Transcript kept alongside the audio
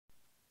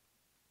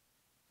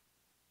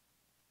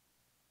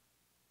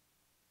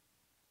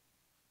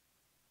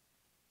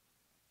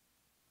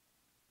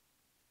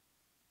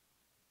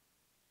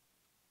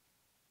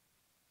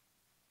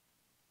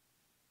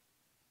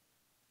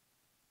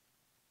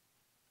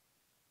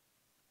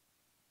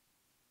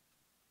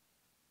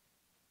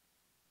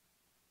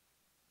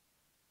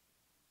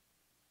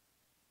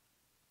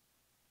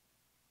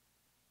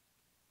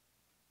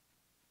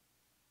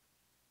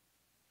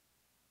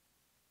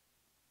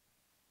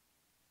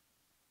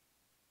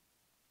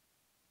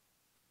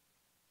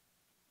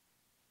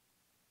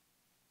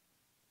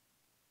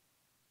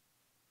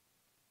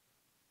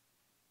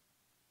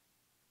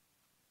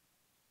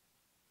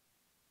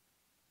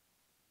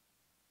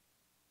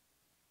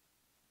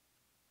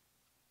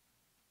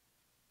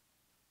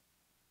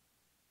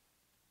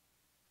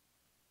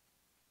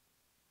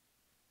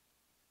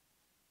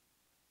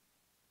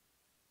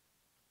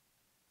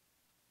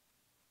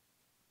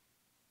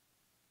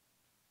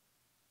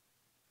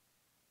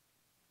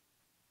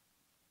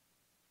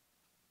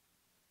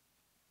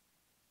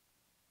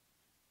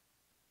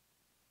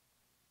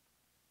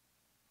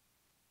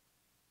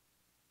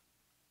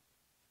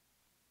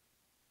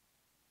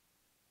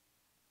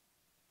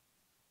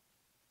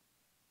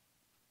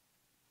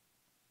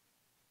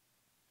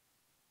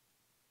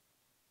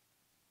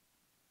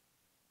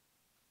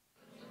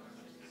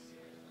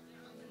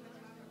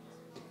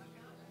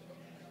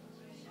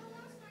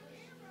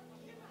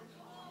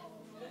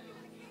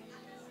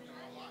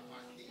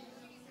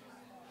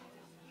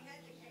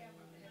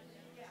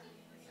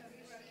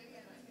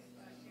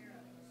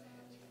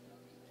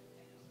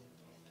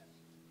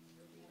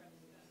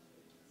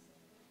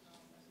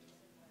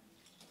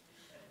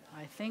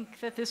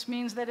think that this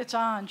means that it's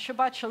on.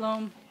 Shabbat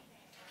Shalom.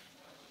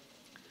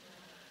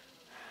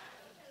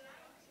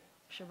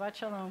 Shabbat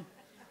Shalom.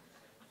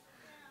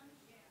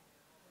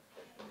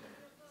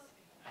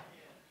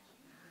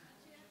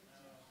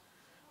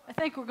 I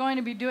think we're going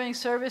to be doing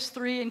service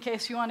 3 in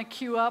case you want to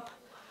queue up.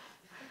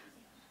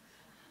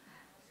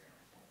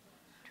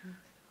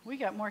 We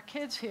got more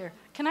kids here.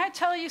 Can I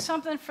tell you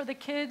something for the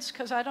kids?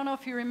 Because I don't know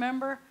if you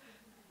remember.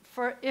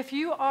 If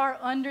you are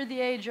under the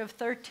age of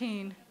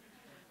 13,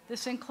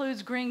 this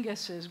includes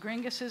gringuses.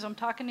 Gringuses, I'm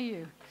talking to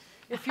you.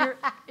 If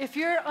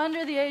you're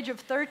under the age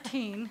of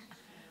 13,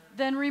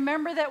 then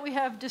remember that we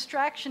have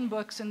distraction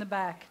books in the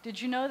back.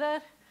 Did you know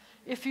that?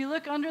 If you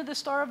look under the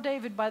Star of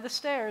David by the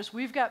stairs,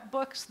 we've got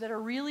books that are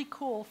really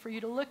cool for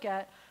you to look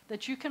at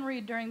that you can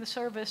read during the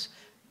service.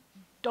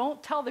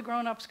 Don't tell the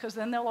grown-ups because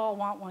then they'll all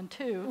want one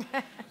too.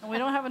 And we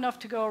don't have enough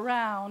to go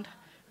around.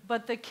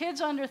 But the kids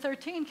under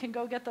 13 can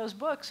go get those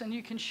books and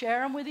you can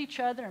share them with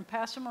each other and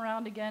pass them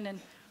around again.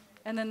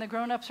 And then the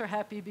grown-ups are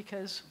happy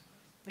because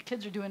the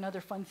kids are doing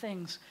other fun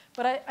things.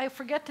 But I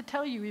forget to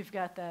tell you we've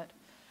got that.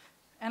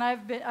 And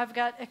I've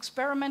got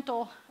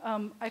experimental,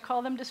 I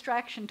call them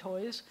distraction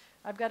toys.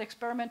 I've got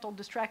experimental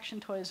distraction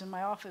toys in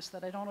my office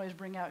that I don't always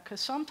bring out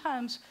because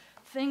sometimes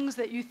things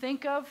that you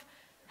think of,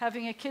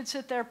 having a kid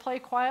sit there play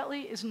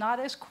quietly is not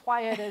as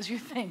quiet as you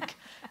think.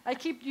 I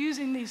keep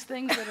using these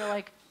things that are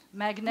like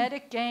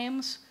magnetic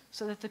games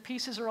so that the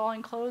pieces are all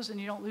enclosed and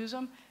you don't lose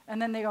them.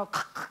 And then they go,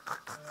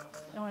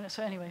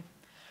 so anyway.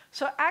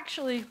 So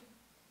actually,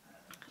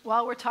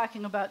 while we're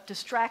talking about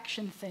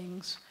distraction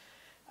things,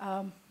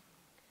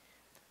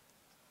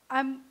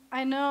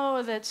 I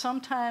know that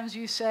sometimes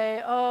you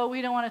say, oh,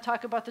 we don't want to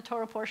talk about the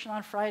Torah portion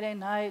on Friday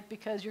night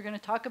because you're going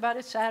to talk about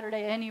it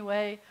Saturday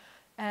anyway.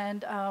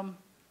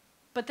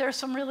 But there are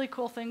some really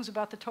cool things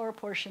about the Torah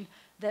portion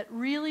that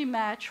really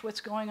match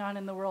what's going on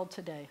in the world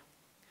today.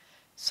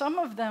 Some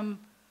of them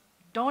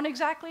don't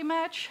exactly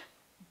match,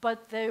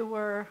 but there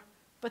are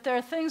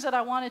things that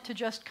I wanted to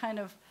just kind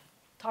of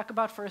talk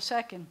about for a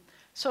second.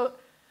 So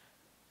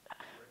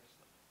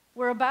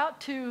we're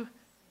about to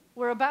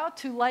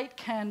light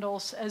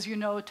candles, as you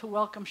know, to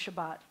welcome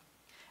Shabbat.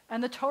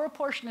 And the Torah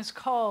portion is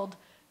called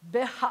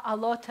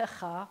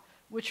Beha'alotecha,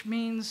 which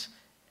means,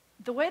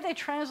 the way they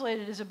translate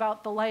it is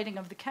about the lighting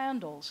of the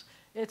candles.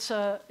 It's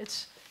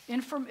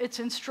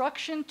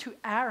instruction to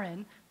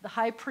Aaron, the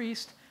high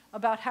priest,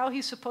 about how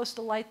he's supposed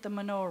to light the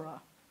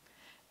menorah.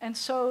 And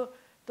so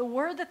the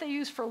word that they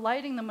use for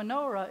lighting the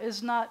menorah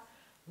is not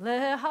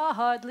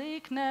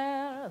lehahadlik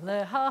ner,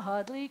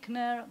 lehahadlik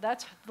ner.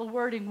 That's the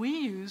wording we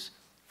use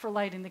for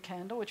lighting the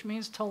candle, which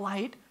means to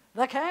light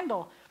the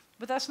candle.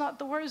 But that's not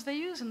the words they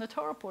use in the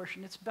Torah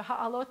portion. It's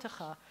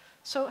beha'alotecha.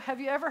 So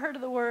have you ever heard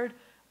of the word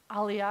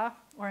aliyah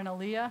or an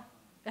aliyah?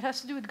 It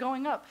has to do with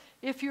going up.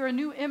 If you're a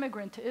new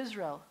immigrant to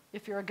Israel,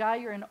 if you're a guy,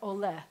 you're an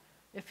oleh.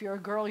 If you're a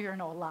girl, you're an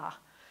olah.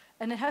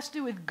 And it has to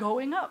do with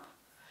going up.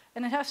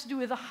 And it has to do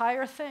with a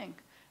higher thing.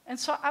 And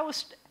so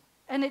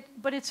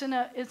but it's in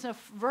a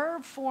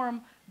verb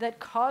form that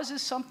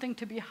causes something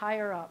to be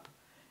higher up.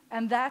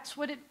 And that's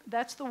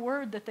the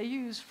word that they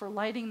use for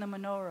lighting the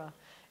menorah.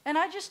 And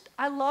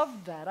I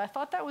loved that. I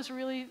thought that was a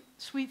really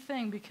sweet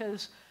thing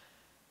because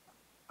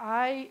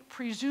I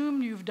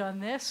presume you've done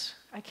this.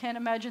 I can't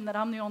imagine that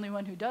I'm the only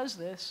one who does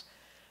this.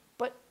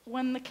 But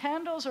when the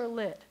candles are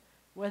lit,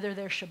 whether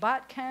they're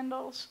Shabbat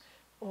candles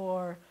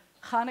or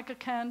Hanukkah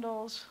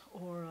candles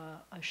or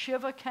a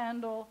Shiva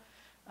candle,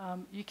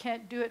 you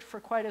can't do it for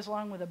quite as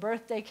long with a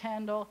birthday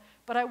candle,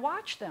 but I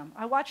watch them.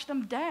 I watch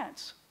them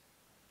dance.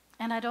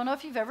 And I don't know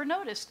if you've ever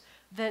noticed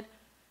that,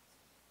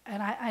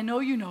 and I know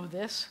you know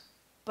this,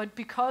 but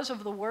because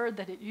of the word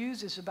that it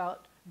uses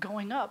about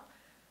going up,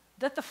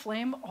 that the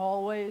flame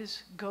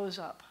always goes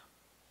up.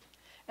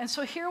 And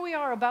so here we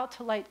are about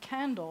to light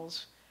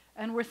candles,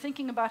 and we're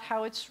thinking about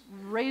how it's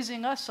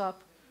raising us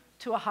up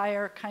to a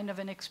higher kind of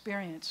an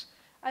experience.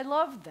 I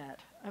love that.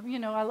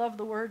 I love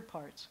the word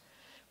parts.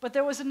 But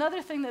there was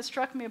another thing that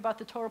struck me about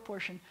the Torah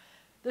portion.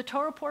 The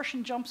Torah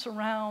portion jumps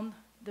around.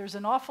 There's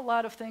an awful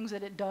lot of things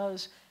that it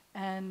does,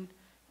 and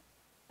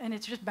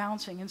it's just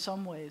bouncing in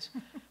some ways.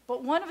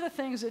 But one of the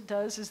things it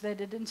does is that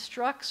it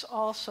instructs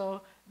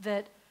also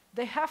that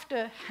they have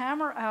to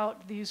hammer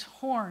out these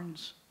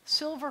horns,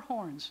 silver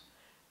horns,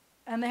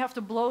 and they have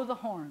to blow the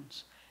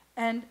horns.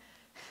 And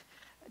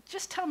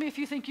just tell me if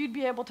you think you'd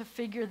be able to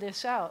figure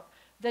this out,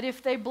 that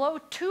if they blow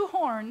 2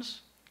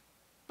 horns,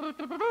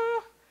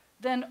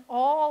 then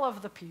all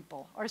of the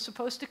people are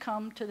supposed to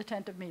come to the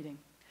tent of meeting.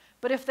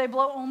 But if they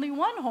blow only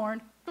 1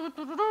 horn,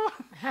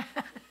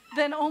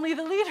 then only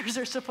the leaders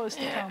are supposed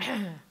to come.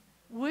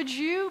 Would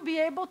you be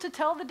able to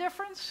tell the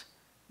difference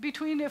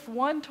between if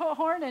 1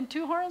 horn and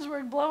 2 horns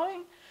were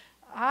blowing?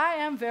 I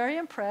am very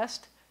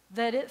impressed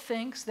that it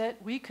thinks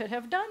that we could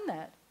have done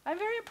that. I'm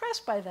very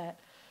impressed by that.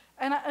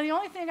 And the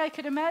only thing I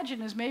could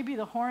imagine is maybe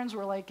the horns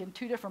were like in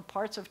 2 different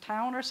parts of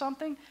town or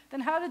something.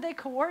 Then how did they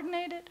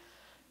coordinate it?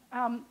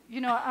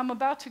 I'm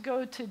about to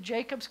go to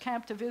Jacob's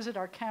camp to visit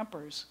our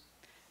campers.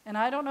 And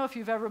I don't know if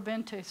you've ever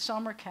been to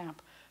summer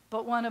camp,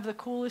 but one of the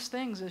coolest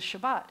things is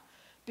Shabbat.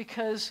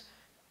 because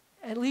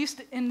at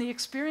least in the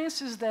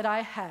experiences that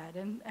I had,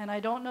 and I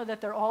don't know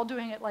that they're all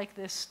doing it like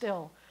this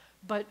still,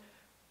 but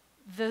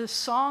the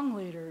song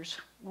leaders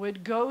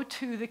would go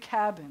to the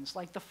cabins,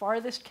 like the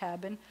farthest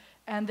cabin,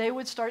 and they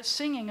would start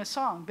singing a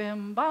song,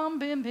 bim, bam,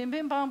 bim, bim,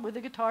 bim, bam, with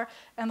the guitar,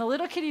 and the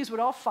little kiddies would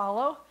all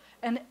follow,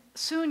 and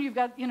soon you've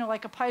got,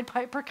 like a Pied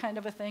Piper kind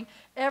of a thing.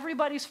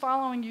 Everybody's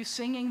following you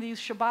singing these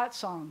Shabbat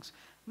songs.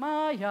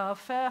 Maya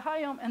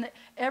Fehayom, and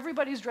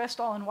everybody's dressed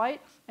all in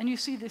white, and you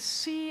see this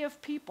sea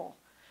of people.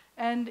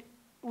 And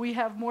we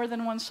have more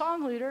than one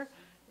song leader,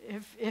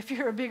 if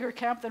you're a bigger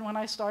camp than when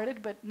I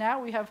started, but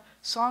now we have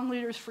song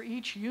leaders for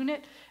each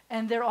unit,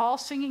 and they're all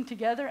singing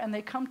together, and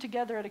they come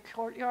together at a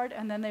courtyard,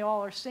 and then they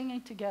all are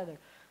singing together.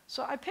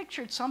 So I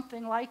pictured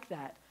something like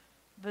that,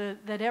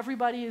 that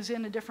everybody is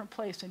in a different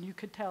place, and you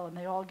could tell, and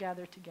they all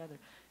gather together.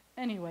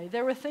 Anyway,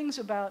 there were things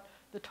about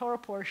the Torah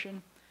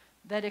portion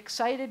that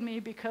excited me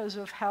because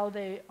of how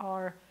they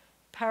are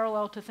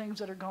parallel to things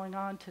that are going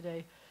on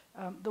today.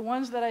 The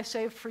ones that I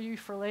saved for you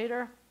for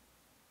later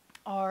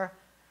are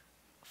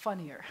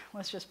funnier.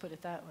 Let's just put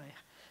it that way.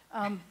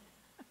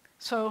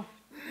 So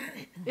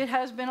it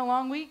has been a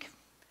long week,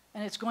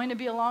 and it's going to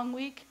be a long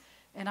week,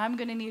 and I'm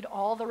going to need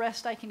all the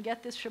rest I can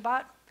get this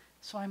Shabbat.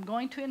 So I'm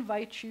going to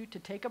invite you to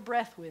take a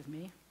breath with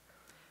me,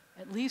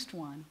 at least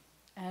one,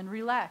 and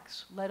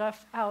relax. Let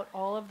out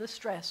all of the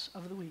stress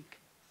of the week.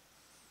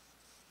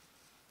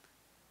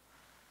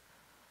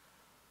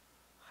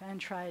 And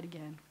try it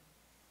again.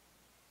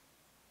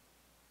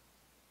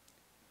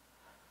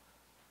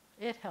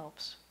 It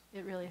helps.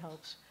 It really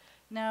helps.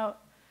 Now,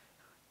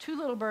 two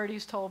little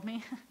birdies told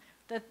me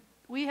that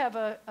we have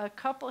a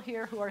couple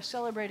here who are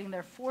celebrating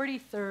their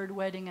 43rd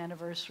wedding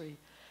anniversary,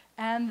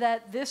 and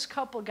that this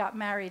couple got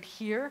married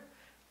here,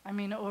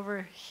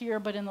 over here,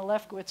 but in the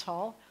Lefkowitz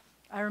Hall.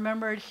 I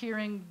remembered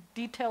hearing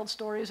detailed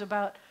stories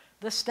about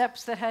the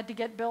steps that had to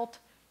get built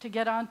to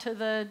get onto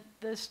the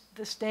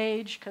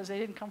stage, because they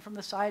didn't come from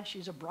the side.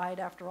 She's a bride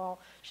after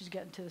all. She's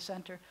getting to the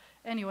center.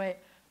 Anyway,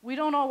 we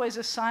don't always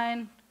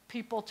assign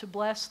people to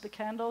bless the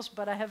candles,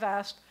 but I have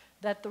asked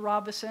that the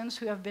Robinsons,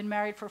 who have been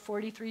married for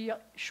 43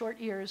 short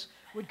years,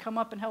 would come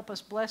up and help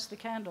us bless the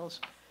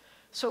candles.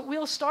 So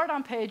we'll start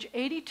on page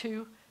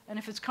 82, and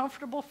if it's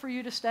comfortable for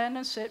you to stand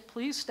and sit,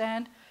 please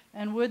stand,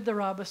 and would the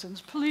Robinsons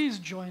please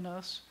join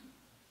us?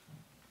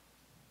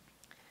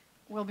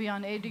 We'll be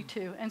on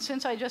 82. And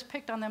since I just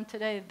picked on them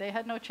today, they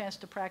had no chance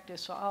to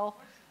practice, so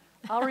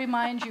I'll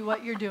remind you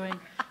what you're doing.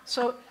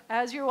 So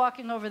as you're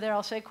walking over there,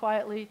 I'll say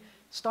quietly,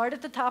 start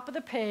at the top of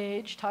the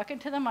page, talk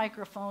into the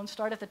microphone,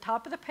 start at the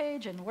top of the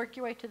page and work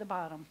your way to the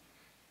bottom.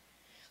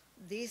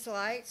 These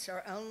lights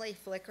are only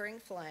flickering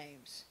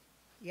flames,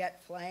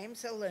 yet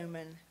flames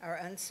illumine our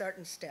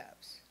uncertain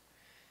steps.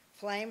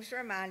 Flames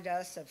remind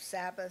us of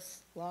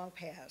Sabbaths long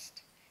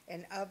past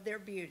and of their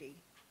beauty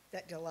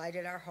that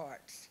delighted our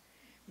hearts.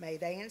 May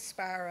they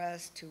inspire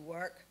us to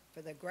work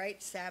for the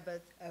great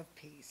Sabbath of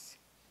peace.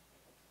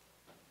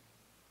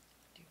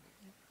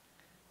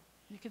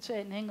 You could say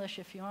it in English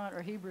if you want,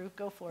 or Hebrew.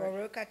 Go for it.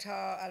 Baruch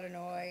atah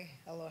Adonai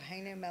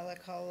Eloheinu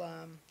melech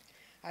haolam,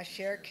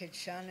 asher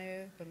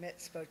kidshanu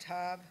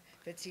b'mitzvotav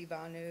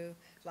v'tzivanu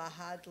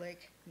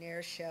lahadlik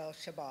ner shel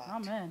Shabbat.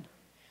 Amen.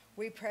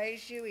 We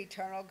praise you,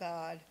 eternal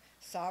God,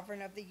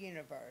 sovereign of the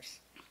universe.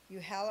 You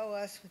hallow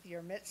us with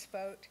your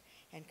mitzvot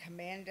and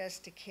command us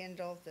to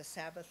kindle the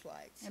Sabbath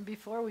lights. And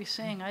before we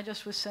sing, I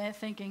just was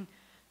thinking,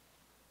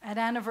 at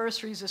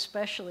anniversaries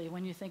especially,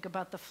 when you think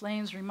about the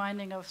flames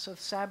reminding us of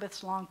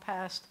Sabbaths long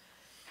past,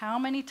 how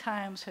many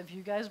times have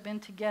you guys been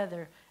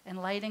together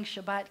and lighting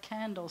Shabbat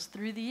candles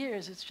through the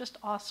years? It's just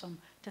awesome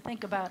to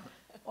think about.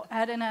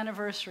 At an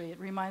anniversary, it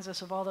reminds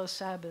us of all those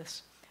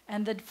Sabbaths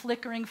and the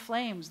flickering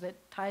flames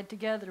that tied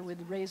together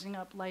with raising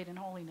up light and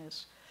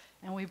holiness.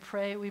 And we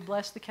pray, we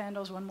bless the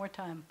candles one more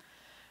time.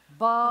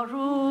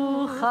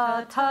 Baruch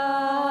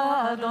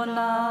atah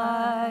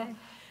Adonai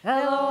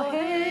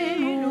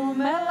Eloheinu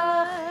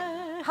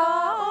melech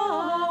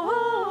haolam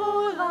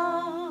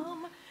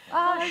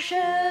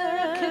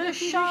asher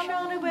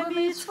kidshanu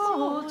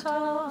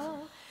b'mitzvotav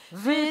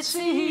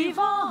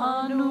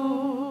v'tzivanu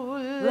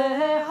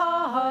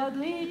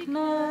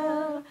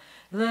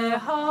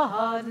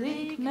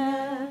lehadlik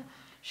ner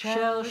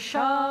shel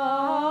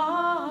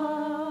Shabbat.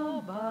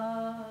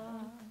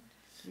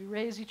 We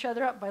raise each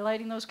other up by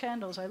lighting those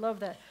candles. I love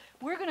that.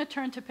 We're going to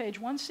turn to page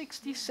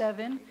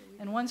 167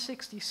 and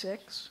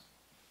 166.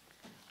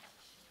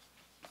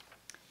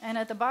 And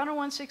at the bottom of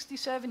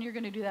 167, you're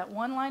going to do that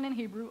one line in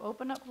Hebrew.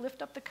 Open up,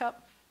 lift up the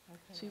cup. Okay.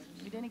 See,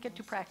 we didn't get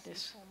to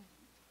practice.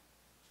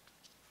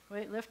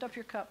 Wait, lift up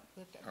your cup.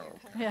 Lift up your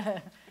cup. Yeah.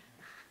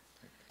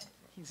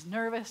 He's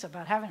nervous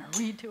about having to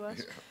read to us.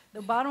 Yeah.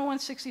 The bottom of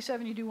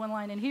 167, you do one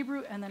line in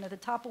Hebrew, and then at the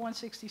top of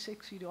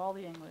 166, you do all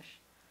the English.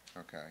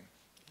 Okay.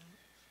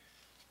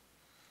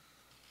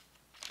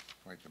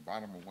 Wait, the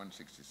bottom of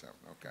 167,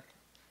 okay.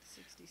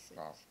 66.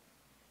 Wow.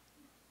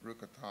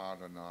 Baruch atah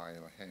Adonai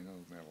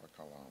Eloheinu melech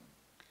haolam,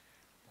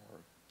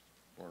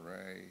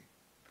 borei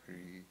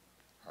pri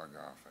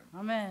hargafen.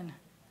 Amen.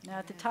 Now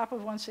at the top of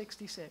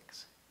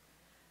 166.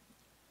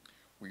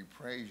 We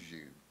praise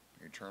you,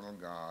 eternal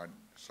God,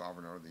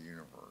 sovereign of the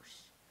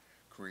universe,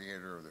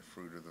 creator of the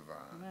fruit of the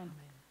vine. Amen.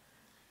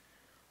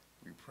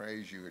 We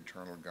praise you,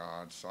 eternal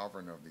God,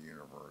 sovereign of the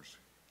universe.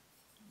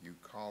 You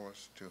call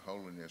us to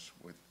holiness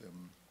with the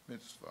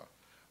mitzvah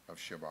of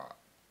Shabbat,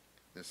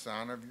 the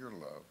sign of your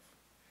love,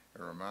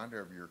 a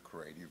reminder of your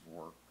creative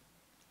work,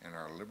 and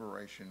our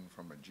liberation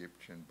from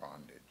Egyptian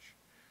bondage.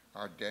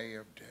 Our day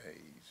of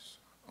days,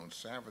 on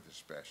Sabbath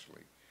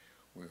especially,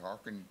 we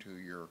hearken to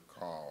your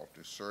call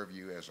to serve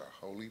you as a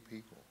holy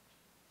people.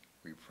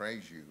 We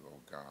praise you, O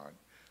God,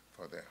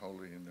 for the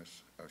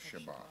holiness of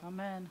Shabbat.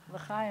 Amen.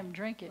 L'chaim,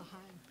 drink it.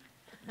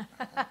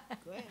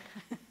 Go ahead.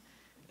 You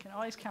can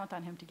always count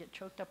on him to get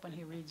choked up when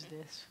he reads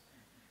this.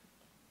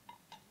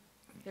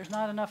 There's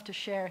not enough to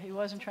share. He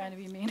wasn't trying to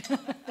be mean.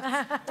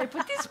 They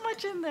put this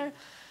much in there.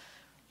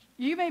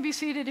 You may be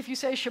seated if you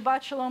say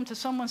Shabbat Shalom to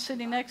someone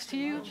sitting next to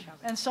you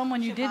and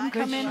someone you didn't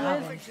come in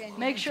with.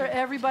 Make sure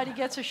everybody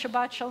gets a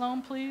Shabbat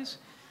Shalom, please.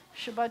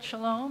 Shabbat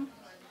Shalom.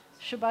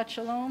 Shabbat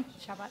Shalom.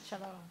 Shabbat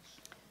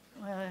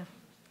Shalom.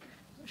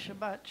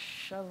 Shabbat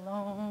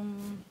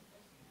Shalom.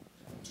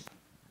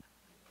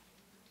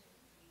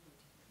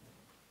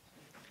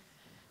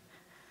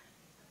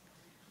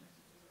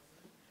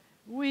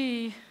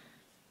 We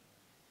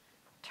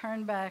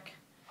turn back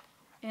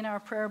in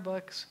our prayer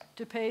books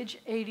to page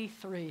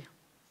 83.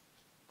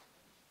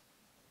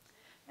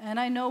 And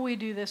I know we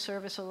do this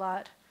service a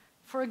lot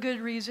for a good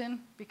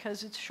reason,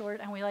 because it's short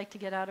and we like to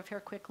get out of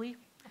here quickly.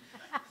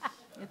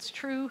 It's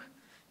true.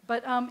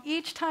 But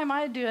each time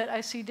I do it,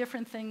 I see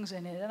different things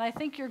in it. And I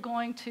think you're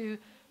going to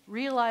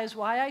realize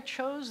why I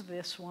chose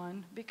this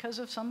one, because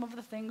of some of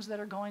the things that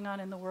are going on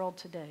in the world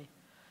today.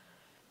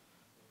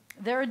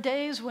 There are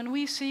days when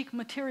we seek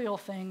material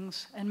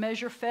things and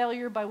measure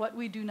failure by what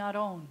we do not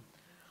own.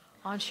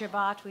 On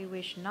Shabbat, we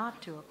wish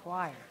not to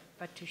acquire,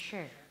 but to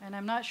share. And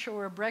I'm not sure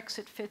where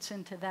Brexit fits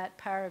into that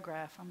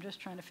paragraph. I'm just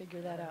trying to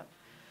figure that out.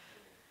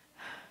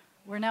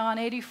 We're now on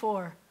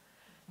 84.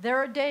 There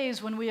are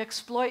days when we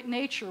exploit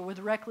nature with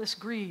reckless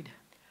greed.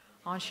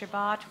 On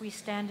Shabbat, we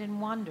stand in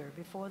wonder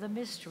before the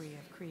mystery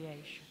of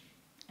creation.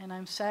 And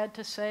I'm sad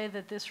to say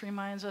that this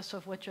reminds us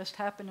of what just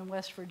happened in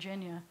West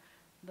Virginia.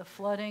 The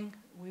flooding,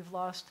 we've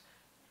lost,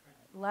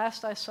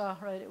 last I saw,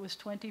 right, it was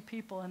 20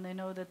 people, and they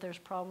know that there's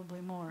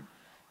probably more.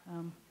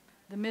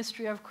 The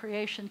mystery of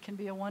creation can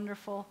be a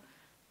wonderful,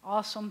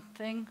 awesome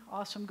thing.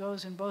 Awesome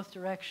goes in both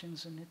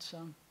directions, and it's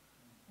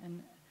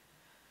and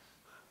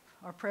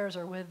our prayers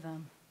are with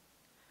them.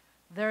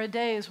 There are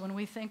days when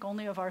we think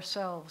only of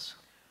ourselves.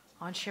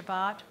 On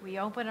Shabbat, we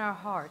open our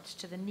hearts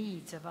to the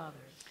needs of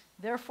others.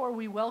 Therefore,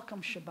 we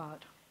welcome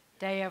Shabbat.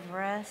 Day of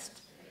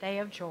rest, day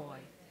of joy,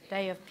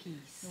 day of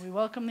peace. And we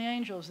welcome the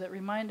angels that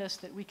remind us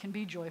that we can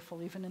be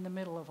joyful even in the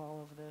middle of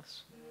all of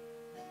this.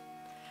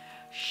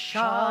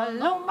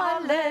 Shalom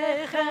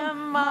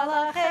Aleichem,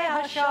 Malachei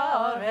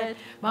Hasharet,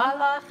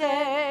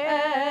 Malachei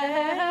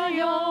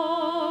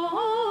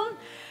Elyon,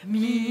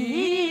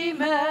 Mi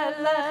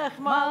Melech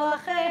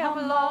Malachei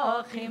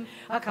Hamlachim,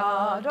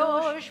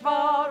 HaKadosh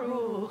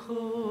Baruch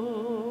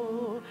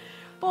Hu.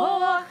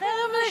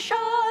 Boachem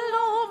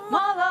Shalom,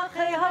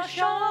 Malachei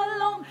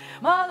Hashalom,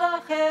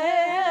 Malachei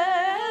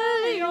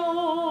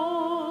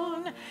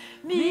Elyon,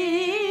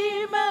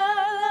 Mi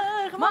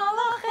Melech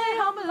Malachei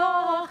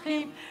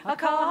Hamlachim,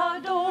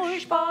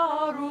 HaKadosh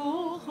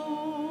Baruch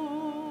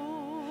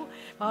Hu.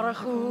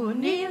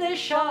 Baruchuni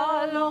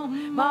L'Shalom,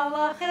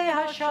 Malachei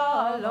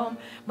Hashalom,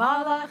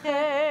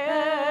 Malachei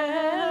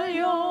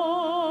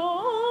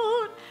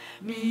Elyon,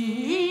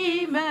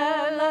 Mi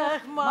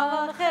Melech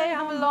Malachei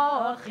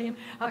Hamlachim,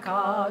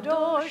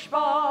 HaKadosh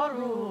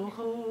Baruch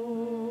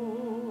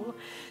Hu.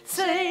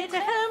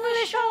 Tzeitem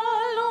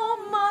L'Shalom,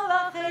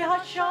 Malachei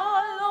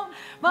Hashalom,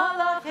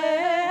 Malachei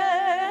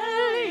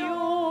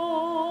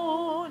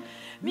Elyon,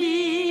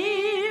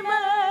 Mi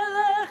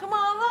Melech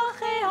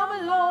Malachei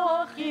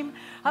Hamlachim,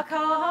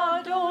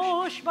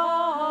 HaKadosh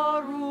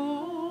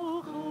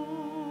Baruch Hu.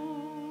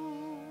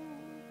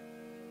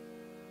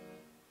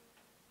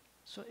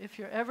 So if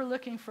you're ever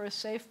looking for a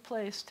safe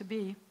place to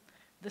be,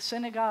 the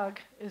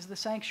synagogue is the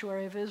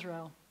sanctuary of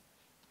Israel.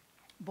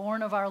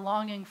 Born of our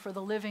longing for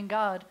the living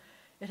God,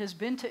 it has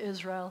been to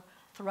Israel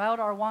throughout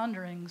our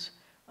wanderings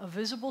a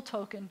visible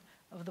token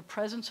of the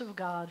presence of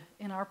God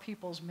in our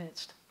people's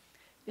midst.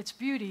 Its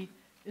beauty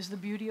is the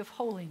beauty of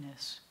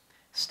holiness.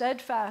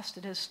 Steadfast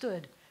it has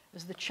stood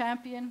as the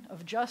champion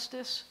of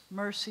justice,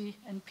 mercy,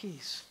 and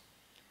peace.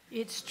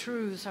 Its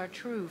truths are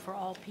true for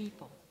all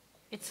people.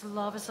 Its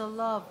love is a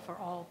love for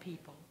all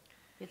people.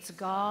 Its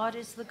God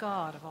is the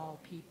God of all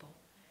people.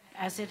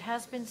 As it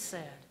has been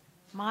said,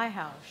 my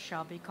house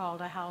shall be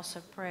called a house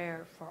of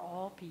prayer for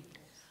all peoples.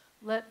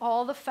 Let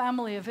all the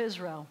family of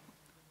Israel,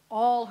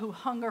 all who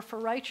hunger for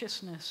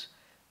righteousness,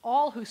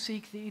 all who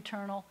seek the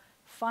eternal,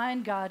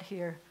 find God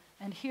here,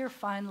 and here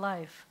find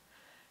life.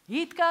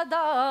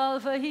 Yitgadal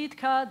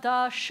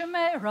v'yitkadash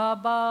shemei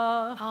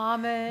Rabbah.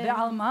 Amen.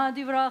 Be'alma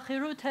divrach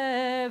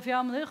chiruteh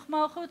v'yamlich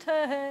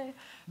malchuteh.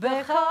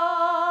 B'chayechon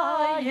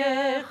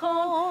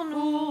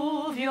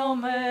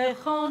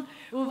uvyomechon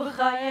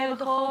ובחיי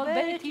בכל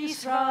בית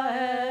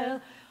ישראל.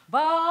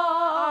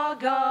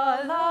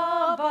 בעגלה,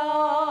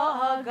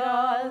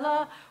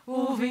 בעגלה,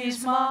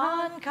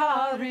 ובזמן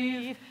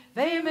קריב,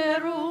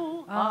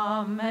 ואמרו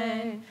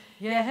אמן.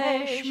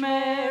 יהי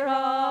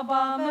שמרה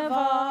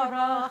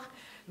במברך,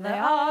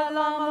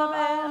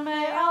 לעלם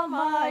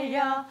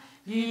מעלמיה,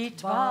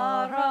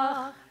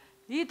 יתברך.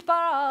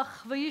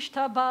 יתברך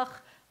וישתבח,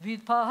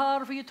 ויתפאר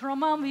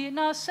ויתרומם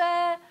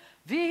ויתנשא,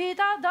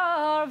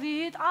 ויתהדר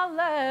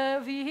ויתעלה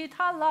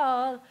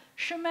ויתהלל,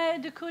 שמי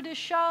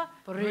דקודשה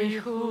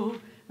בריחו,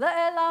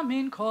 לאלה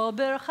מן כל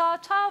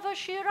ברכתה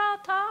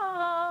ושירתה.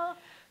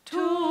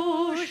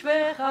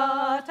 תושבחתה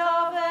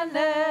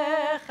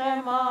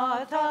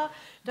ונחמתה,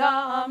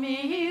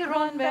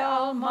 דמירון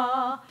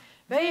בעלמה,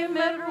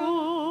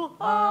 ואמרו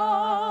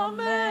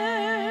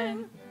אמן.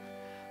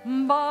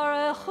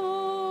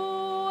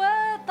 ברכו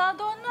את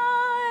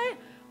אדוני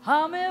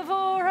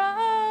המבורך,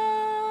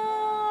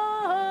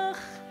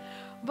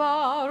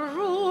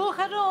 ברוך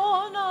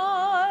אדוני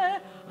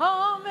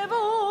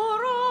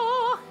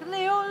המבורך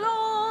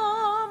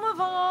לעולם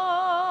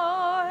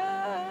ועד.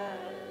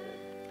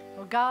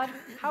 Oh God,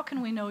 how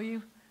can we know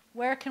you?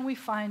 Where can we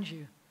find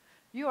you?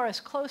 You are as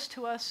close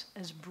to us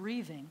as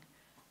breathing,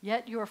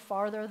 yet you are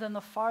farther than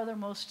the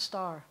farthermost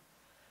star.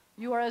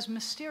 You are as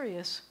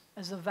mysterious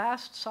as the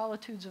vast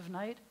solitudes of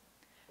night,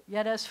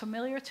 yet as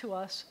familiar to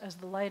us as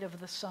the light of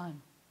the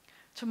sun.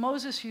 To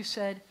Moses you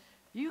said,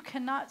 "You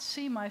cannot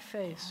see my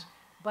face,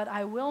 but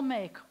I will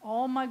make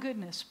all my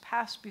goodness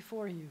pass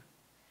before you."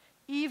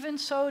 Even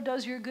so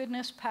does your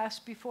goodness pass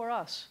before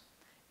us,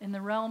 in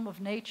the realm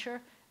of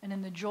nature and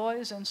in the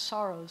joys and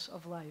sorrows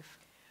of life.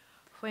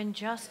 When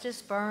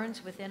justice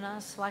burns within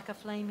us like a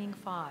flaming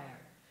fire,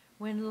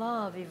 when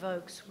love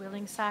evokes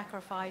willing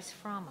sacrifice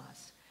from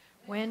us,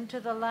 when to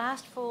the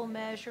last full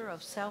measure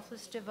of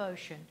selfless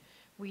devotion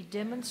we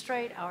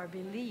demonstrate our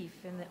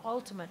belief in the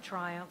ultimate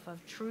triumph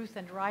of truth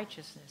and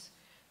righteousness,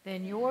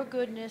 then your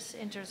goodness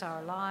enters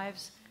our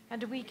lives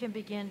and we can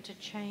begin to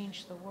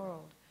change the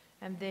world.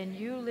 And then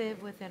you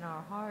live within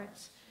our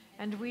hearts,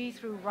 and we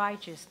through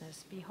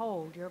righteousness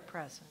behold your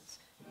presence.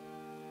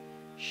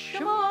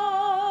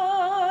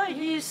 Shema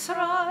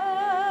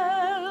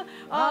Yisrael,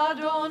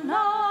 Adonai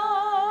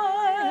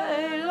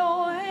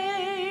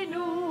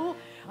Eloheinu,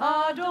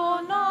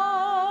 Adonai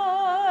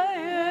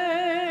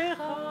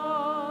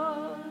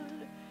Echad.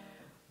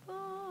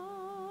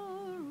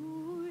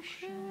 Baruch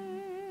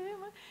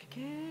Shem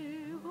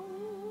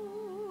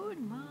Kevod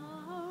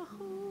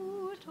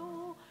Malchuto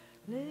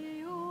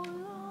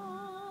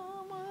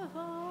Leolam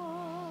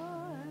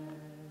Va'ed.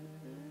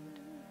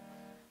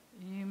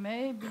 You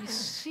may be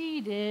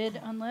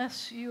seated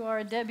unless you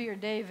are Debbie or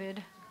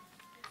David.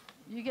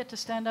 You get to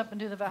stand up and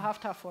do the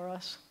Vahavta for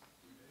us.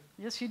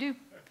 Yes, you do.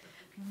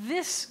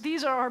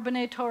 These are our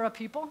B'nai Torah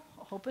people.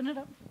 I'll open it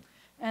up.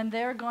 And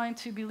they're going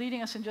to be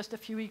leading us in just a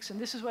few weeks. And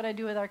this is what I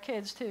do with our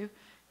kids, too,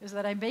 is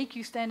that I make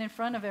you stand in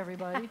front of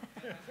everybody,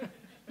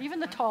 even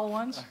the tall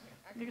ones.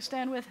 You can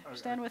stand with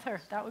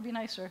her. That would be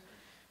nicer.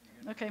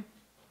 Okay.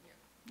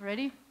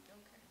 Ready?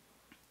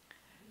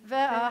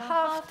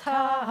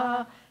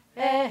 Ve'ahavta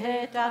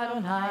et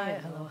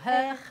Adonai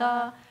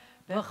Elohecha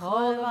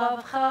b'chol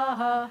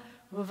vavcha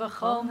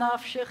ובכל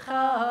נפשך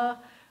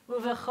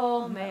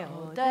ובכל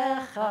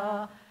מאודיך,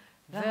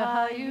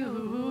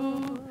 והיו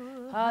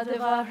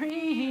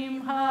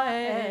הדברים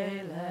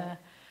האלה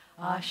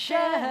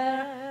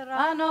אשר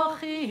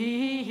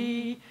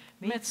אנוכי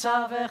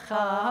מצווך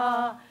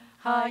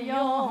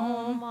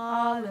היום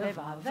על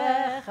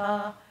לבביך,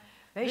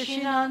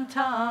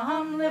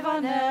 ושיננתם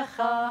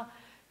לבניך,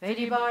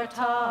 ודיברת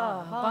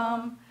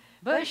בם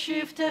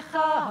בשבתך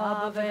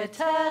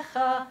בביתך,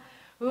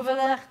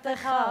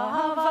 ובלכתך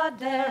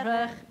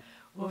בדרך,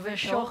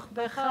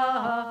 ובשוכבך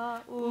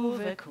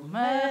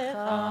ובקומך,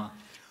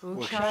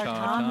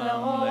 וקשרתם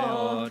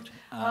לאות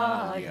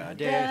על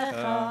ידיך,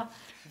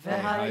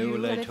 והיו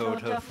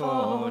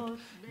לטוטפות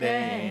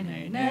בין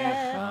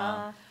עיניך,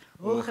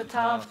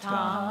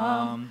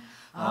 וכתבתם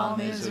על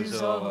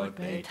מזוזות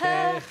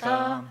ביתך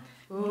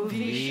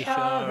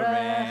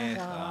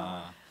ובשעריך,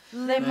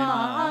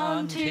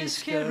 למען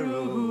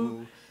תזכרו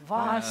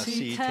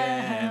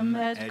ועשיתם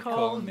את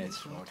כל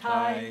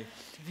מצוותיי,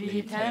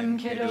 והייתם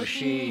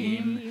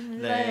קדושים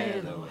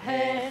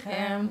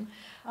לאלוהיכם,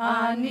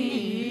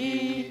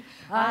 אני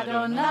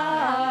אדוני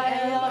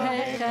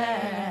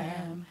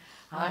אלוהיכם,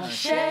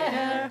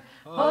 אשר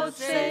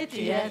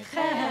הוצאתי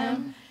אתכם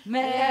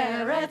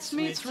מארץ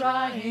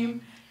מצרים,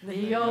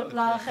 להיות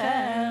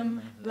לכם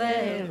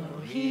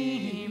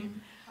לאלוהים,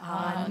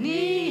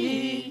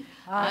 אני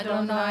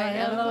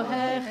אדוני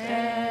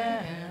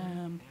אלוהיכם.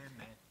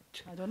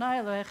 Adonai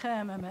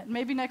Elohechem, amen.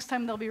 Maybe next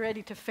time they'll be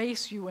ready to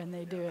face you when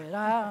they do it.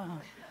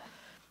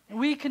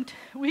 We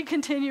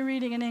continue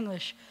reading in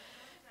English.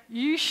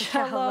 You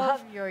shall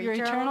love your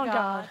eternal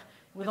God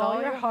with all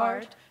your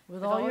heart,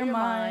 with all your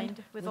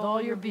mind, with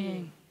all your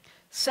being.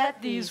 Set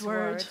these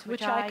words,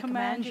 which I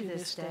command you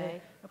this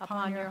day,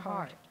 upon your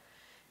heart.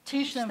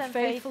 Teach them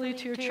faithfully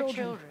to your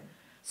children.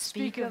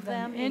 Speak of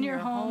them in your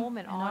home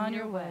and on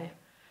your way,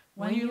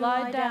 when you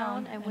lie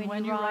down and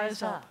when you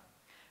rise up.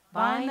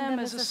 Bind them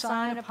as a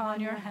sign upon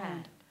your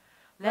hand.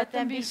 Let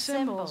them be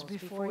symbols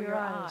before your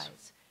eyes.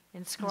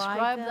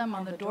 Inscribe them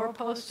on the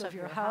doorposts of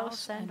your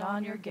house and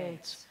on your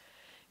gates.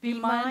 Be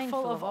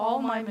mindful of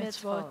all my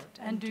mitzvot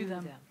and do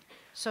them.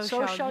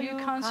 So shall you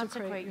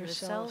consecrate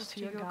yourselves to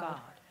your God.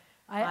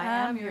 I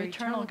am your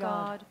eternal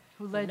God,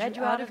 who led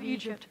you out of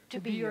Egypt to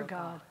be your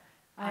God.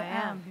 I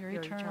am your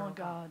eternal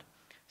God.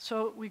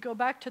 So we go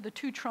back to the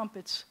two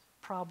trumpets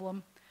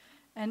problem.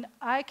 And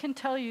I can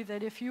tell you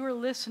that if you were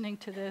listening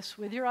to this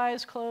with your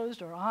eyes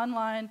closed or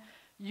online,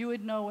 you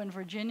would know when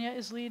Virginia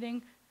is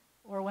leading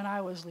or when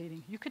I was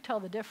leading. You could tell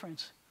the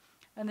difference.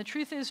 And the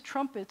truth is,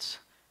 trumpets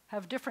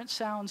have different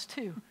sounds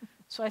too.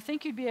 So I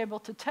think you'd be able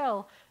to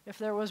tell if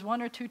there was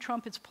one or two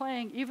trumpets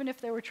playing, even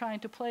if they were trying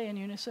to play in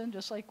unison,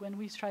 just like when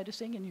we try to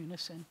sing in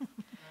unison.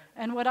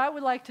 And what I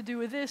would like to do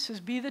with this is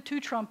be the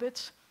two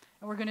trumpets,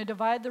 and we're going to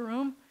divide the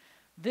room.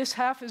 This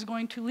half is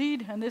going to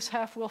lead, and this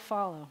half will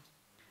follow.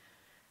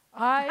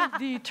 I,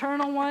 the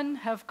Eternal One,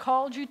 have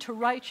called you to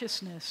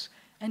righteousness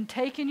and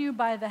taken you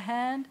by the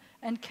hand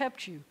and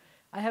kept you.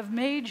 I have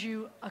made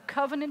you a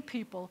covenant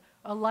people,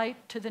 a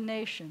light to the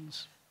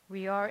nations.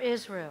 We are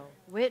Israel,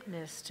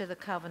 witness to the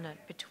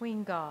covenant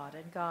between God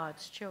and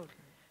God's children.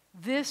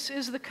 This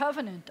is the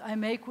covenant I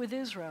make with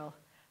Israel.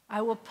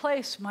 I will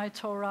place my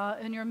Torah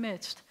in your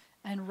midst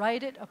and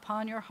write it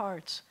upon your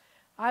hearts.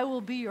 I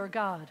will be your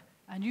God,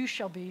 and you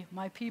shall be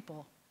my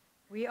people.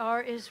 We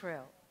are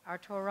Israel. Our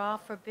Torah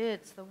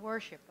forbids the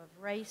worship of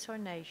race or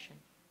nation,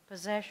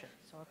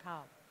 possessions or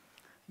power.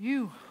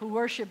 You who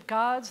worship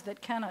gods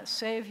that cannot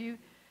save you,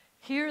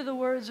 hear the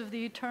words of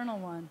the Eternal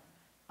One.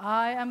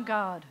 I am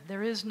God,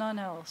 there is none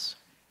else.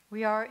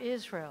 We are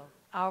Israel.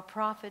 Our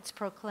prophets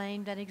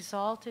proclaimed an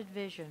exalted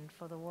vision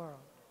for the world.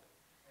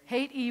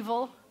 Hate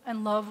evil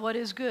and love what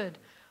is good.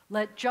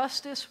 Let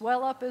justice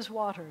well up as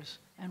waters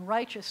and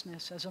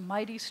righteousness as a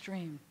mighty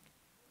stream.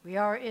 We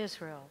are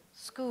Israel,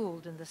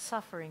 schooled in the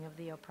suffering of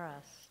the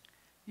oppressed.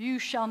 You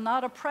shall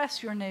not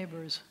oppress your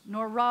neighbors,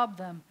 nor rob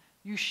them.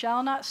 You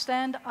shall not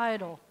stand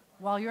idle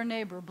while your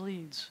neighbor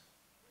bleeds.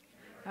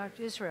 Our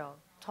Israel,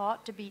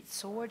 taught to beat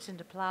swords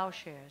into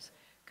plowshares,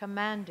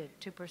 commanded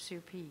to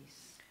pursue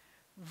peace.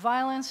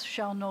 Violence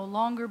shall no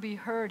longer be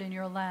heard in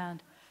your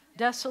land,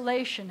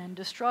 desolation and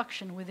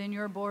destruction within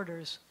your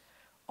borders.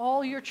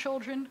 All your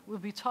children will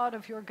be taught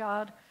of your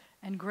God,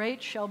 and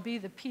great shall be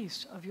the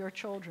peace of your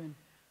children.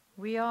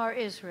 We are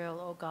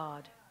Israel, O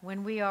God,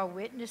 when we are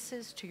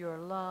witnesses to your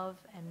love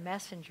and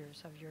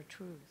messengers of your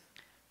truth.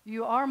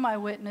 You are my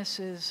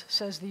witnesses,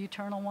 says the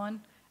Eternal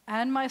One,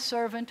 and my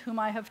servant whom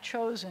I have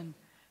chosen.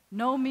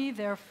 Know me,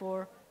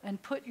 therefore,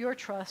 and put your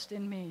trust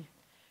in me.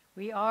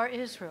 We are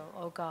Israel,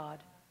 O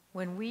God,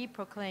 when we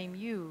proclaim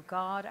you,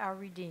 God our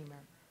Redeemer,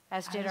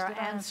 as did our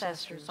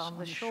ancestors on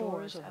the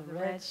shores of the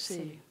Red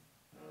Sea.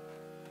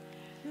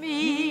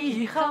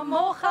 Mi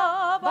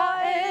chamocha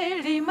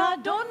ba'elim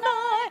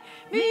Adonai,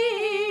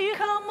 mi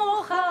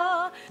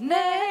chamocha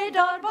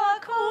nedar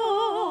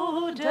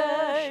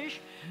b'kodesh,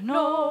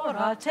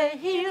 nora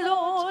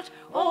tehilot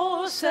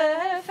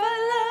osef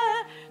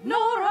ele,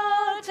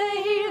 nora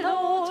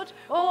tehilot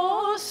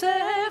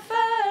osef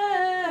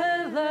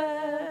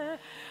ele,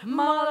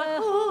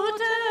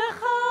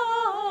 malchutecha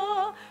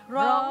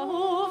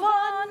ra'uv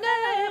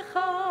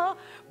anecha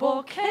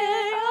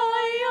bokeh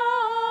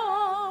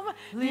hayam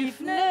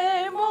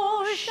lifnei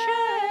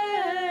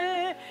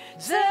Moshe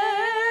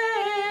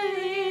zelianu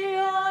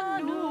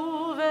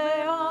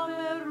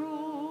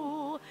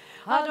ve'ameru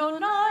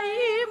Adonai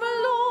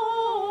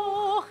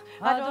imloch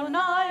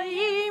Adonai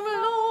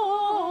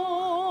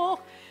imloch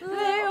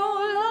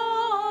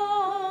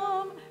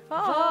leolam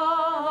va'ed.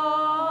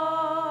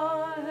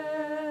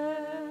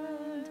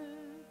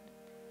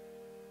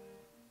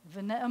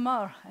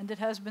 V'ne'emar, and it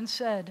has been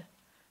said,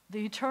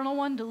 the Eternal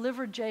One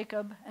delivered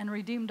Jacob and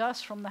redeemed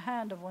us from the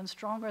hand of one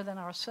stronger than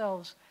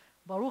ourselves.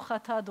 Baruch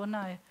atah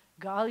Adonai,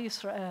 Gaal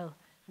Yisrael.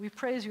 We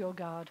praise you, O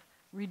God,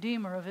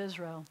 Redeemer of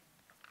Israel.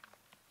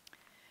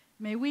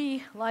 May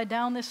we lie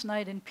down this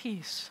night in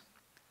peace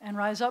and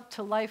rise up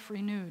to life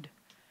renewed.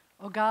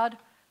 O God,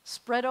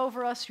 spread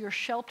over us your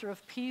shelter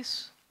of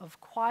peace, of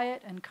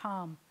quiet and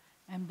calm,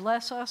 and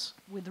bless us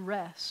with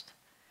rest.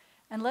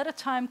 And let a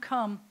time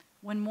come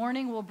when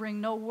morning will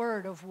bring no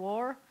word of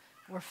war,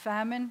 or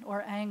famine,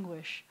 or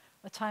anguish,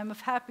 a time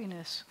of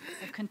happiness,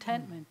 of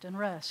contentment and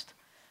rest.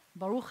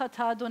 Baruch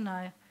atah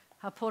Adonai,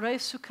 haporei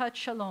sukat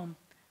shalom,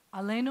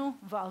 aleinu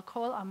va'al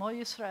kol amo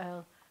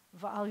Yisrael,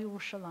 va'al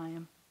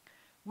Yerushalayim.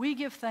 We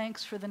give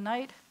thanks for the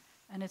night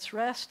and its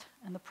rest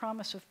and the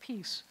promise of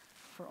peace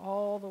for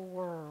all the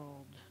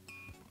world.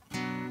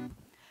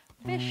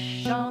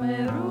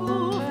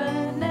 Vishameru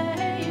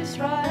b'nei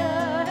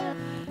Yisrael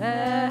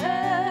et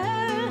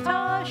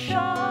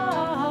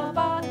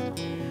ha-Shabbat,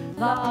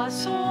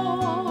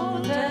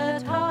 לעשות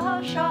את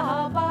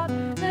השבת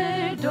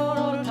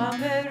לדורות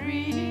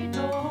ברית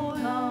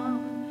עולם.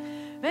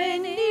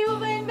 ביני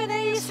ובין בני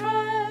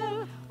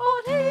ישראל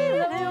אותי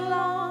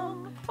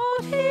לעולם,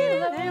 אותי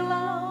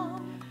לעולם,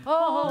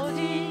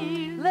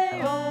 אותי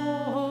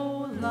לעולם.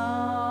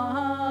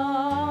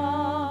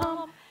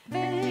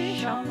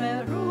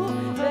 שמרו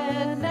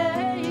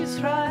בני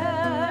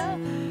ישראל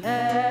את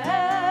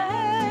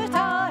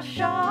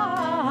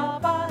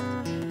השבת,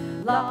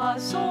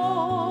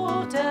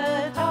 לעשות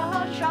את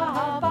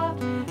השבת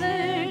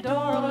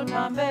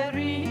לדורותם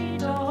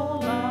ברית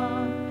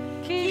עולם.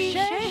 כי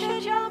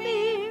ששת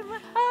ימים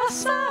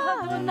עשה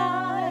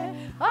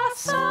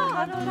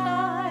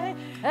אדוני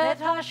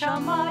את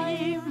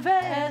השמיים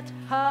ואת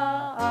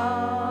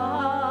הארץ,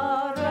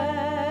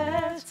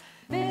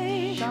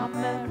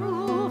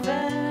 וישמרו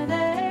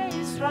בני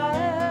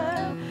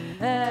ישראל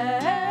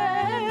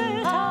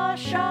את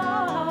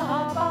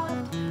השבת,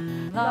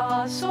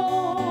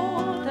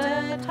 לעשות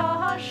את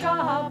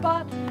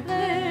השבת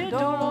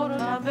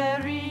לדורותם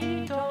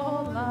ברית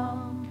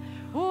עולם.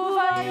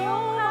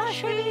 וביום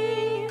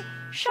השביעי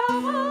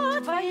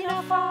שבת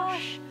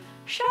וינפש,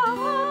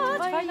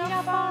 שבת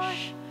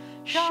וינפש,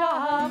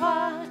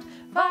 שבת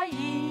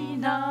וינפש,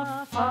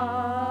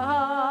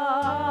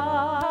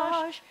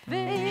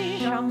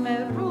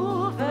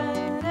 וישמרו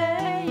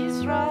בני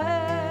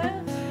ישראל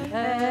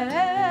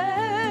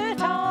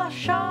את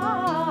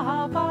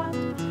השבת,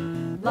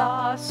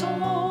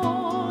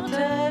 לעשות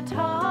את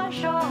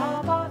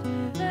השבת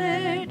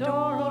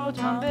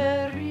לדורותם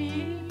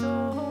ברית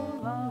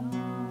עולם.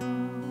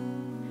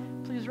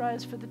 Please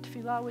rise for the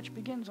tefillah, which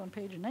begins on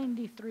page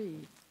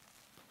 93.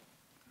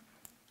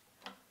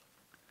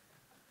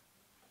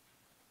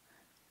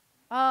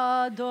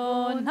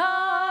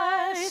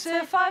 Adonai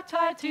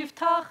sefatai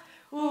tiftach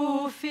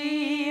ufi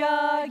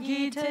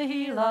yagid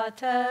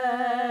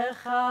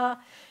tehilatecha.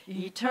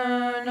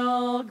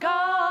 Eternal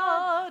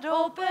God,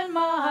 open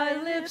my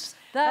lips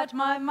that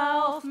my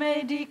mouth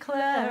may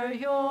declare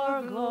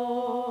your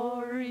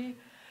glory.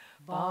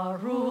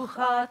 Baruch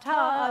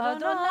atah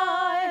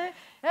Adonai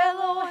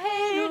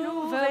Eloheinu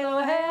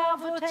ve'Elohei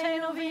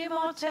avotenu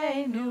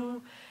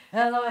v'imotenu,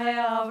 Elohei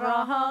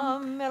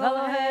Avraham,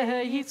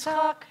 Elohei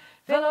Yitzchak,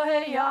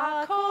 Elohei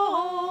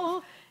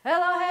Yaakov,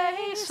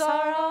 Elohei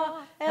Sarah,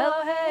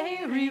 Elohei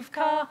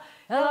Rivka,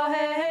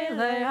 Elohei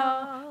Leah,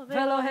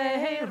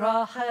 Elohei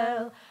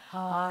Rachel,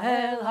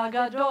 Ha'el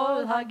Hagadol,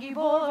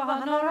 Hagibor,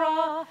 Hanora,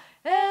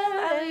 El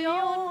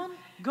Elyon,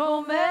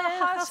 Gomer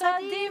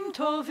Hasadim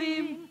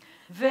Tovim,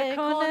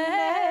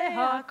 Vekoneh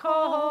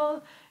HaKol,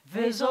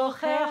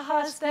 Vezocher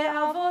Hasdei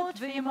Avot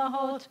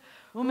V'imahot,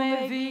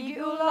 Umevii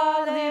Geula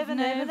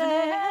Levnei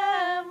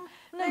Bneihem,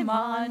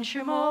 למען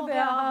שמו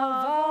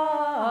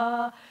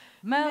באהבה,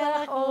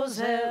 מלך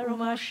עוזר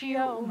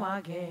ומשיע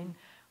ומגן.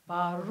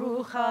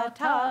 ברוך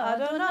אתה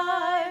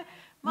אדוני,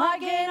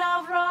 מגן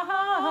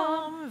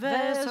אברהם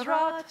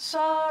ועזרת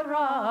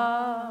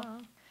שרה.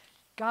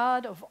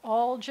 God of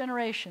all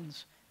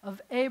generations,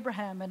 of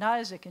Abraham and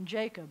Isaac and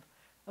Jacob,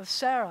 of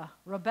Sarah,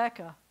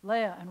 Rebekah,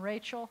 Leah, and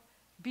Rachel,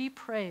 be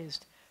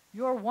praised.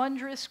 Your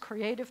wondrous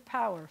creative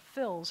power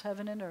fills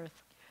heaven and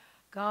earth.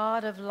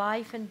 God of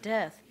life and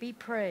death, be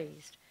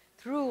praised.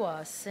 Through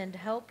us send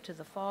help to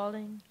the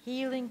falling,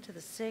 healing to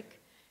the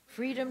sick,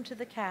 freedom to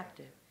the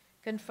captive.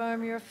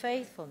 Confirm your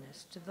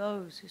faithfulness to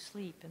those who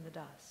sleep in the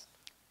dust.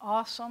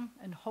 Awesome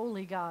and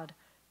holy God,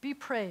 be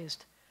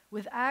praised.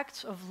 With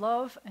acts of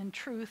love and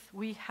truth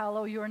we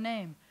hallow your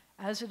name.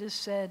 As it is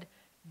said,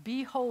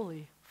 be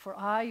holy, for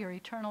I, your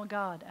eternal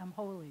God, am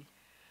holy.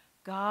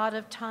 God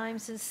of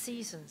times and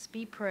seasons,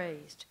 be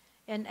praised.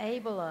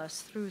 Enable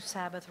us through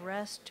Sabbath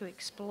rest to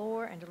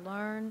explore and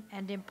learn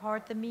and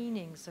impart the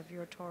meanings of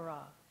your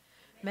Torah.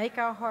 Make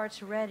our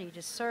hearts ready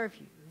to serve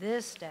you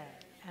this day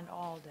and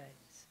all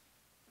days.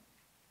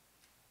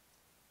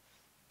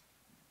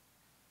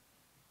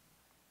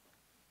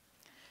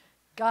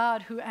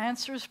 God, who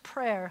answers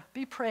prayer,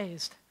 be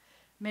praised.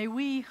 May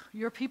we,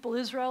 your people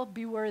Israel,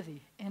 be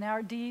worthy in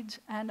our deeds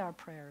and our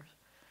prayers.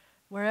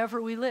 Wherever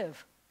we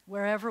live,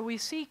 wherever we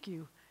seek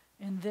you,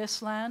 in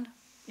this land,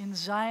 in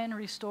Zion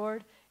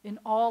restored, in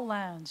all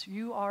lands,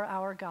 you are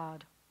our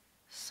God.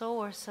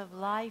 Source of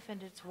life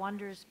and its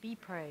wonders, be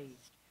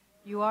praised.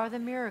 You are the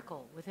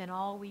miracle within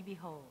all we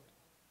behold.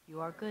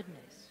 You are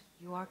goodness.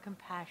 You are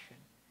compassion.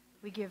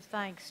 We give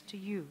thanks to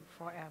you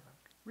forever.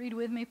 Read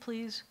with me,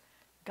 please.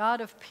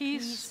 God of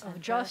peace, of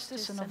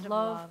justice, and of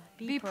love,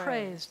 be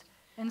praised.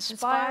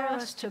 Inspire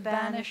us to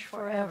banish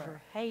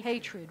forever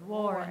hatred,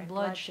 war, and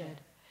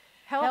bloodshed.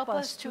 Help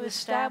us to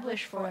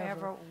establish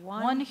forever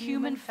one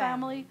human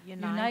family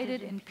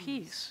united in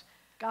peace.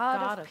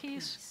 God of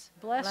peace,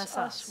 bless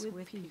us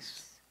with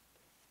peace.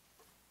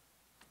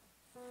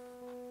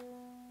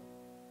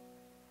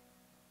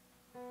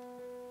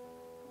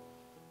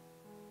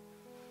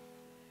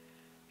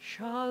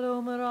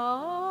 Shalom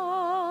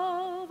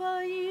Rav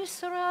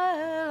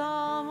Yisrael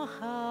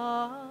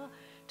Amcha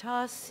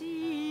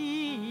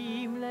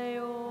Tasim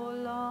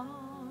Leolam.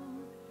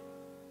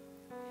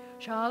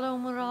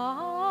 Shalom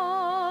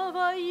Rav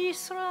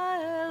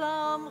Yisrael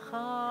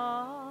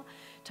Amcha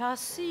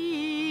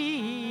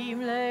Tasim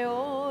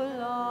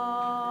Leolam.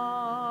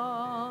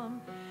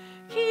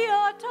 Ki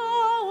ata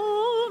hu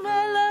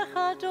melech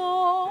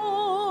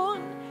adon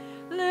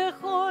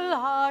lechol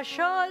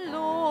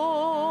hashalom.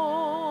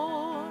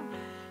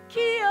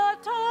 Ki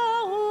ata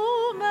hu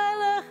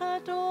melech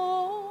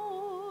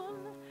adon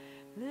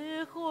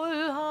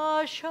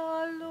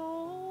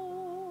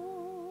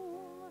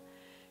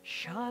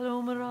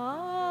Shalom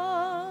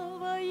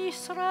Rav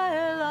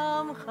Yisrael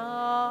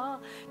Amcha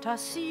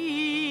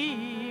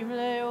Tasim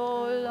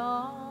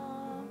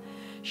Leolam.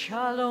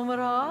 Shalom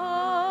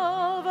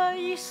Rav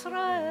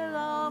Yisrael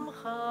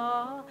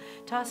Amcha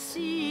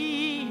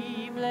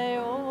Tasim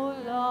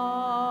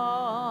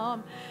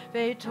Leolam.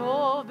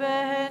 Ve'tov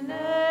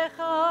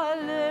be'necha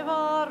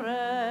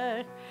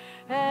levarech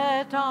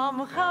et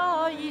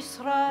Amcha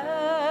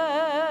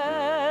Yisrael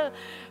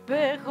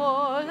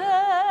bechol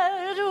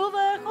עת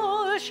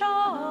ובכל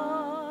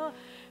שעה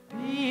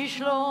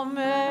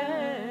בשלומך.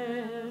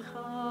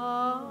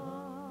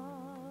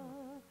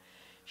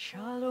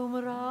 שלום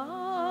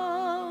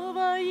רב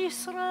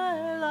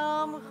ישראל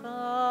עמך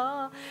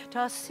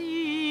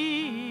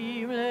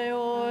תשים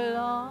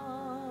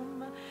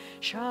לעולם.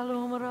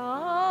 שלום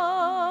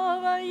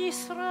רב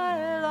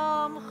ישראל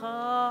עמך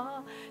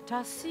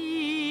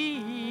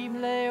תשים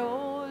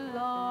לעולם.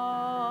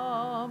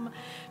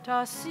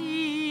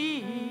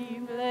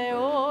 תשים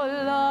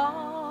לעולם,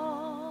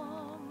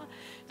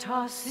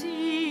 תשים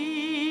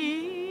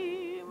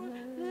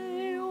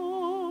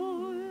לעולם.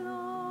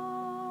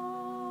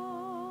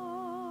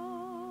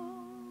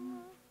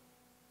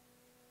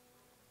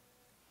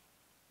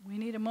 We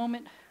need a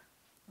moment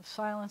of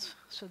silence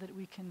so that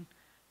we can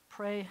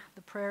pray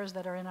the prayers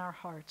that are in our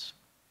hearts.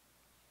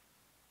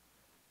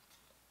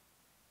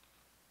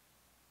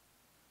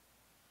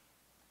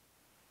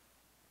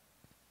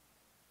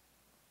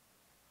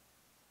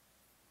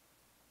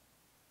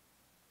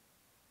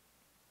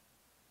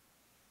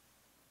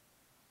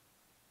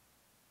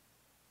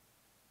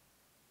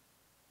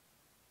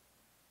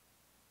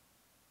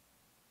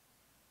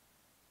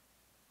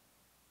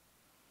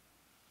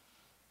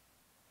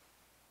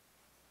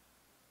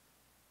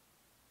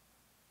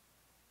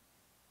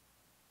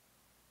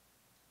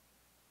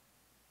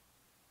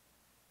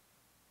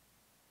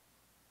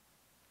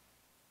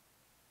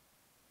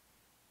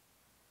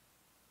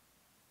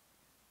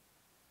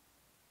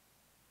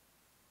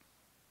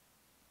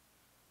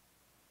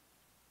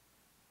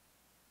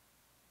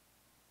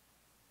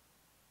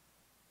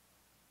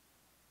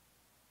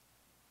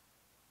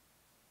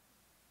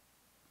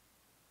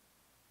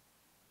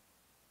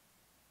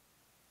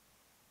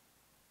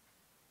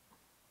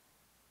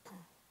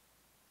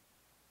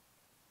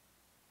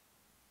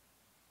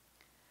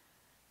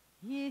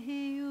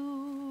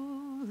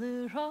 Yehiyu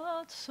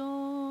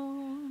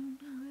l'ratzon,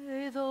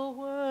 May the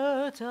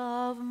words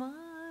of my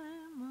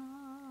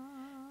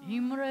mouth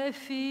imre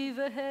fi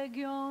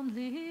v'hegyon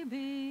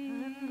libi,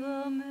 and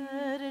the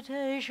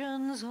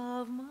meditations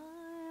of my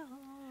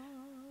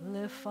heart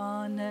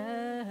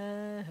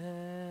lefanecha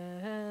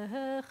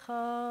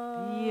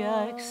be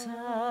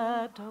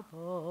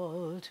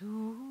acceptable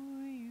to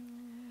you.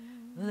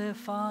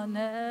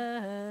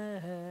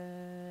 lefanecha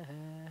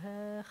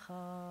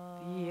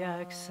Be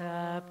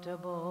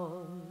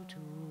acceptable to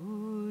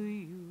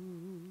you.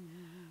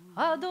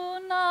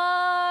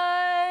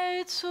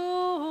 Adonai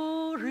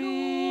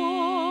tzuri,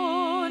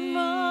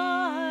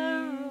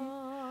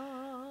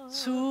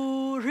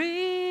 tzuri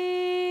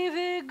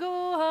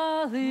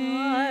v'gohali,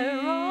 my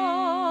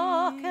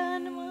rock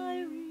and my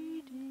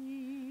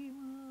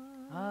redeemer.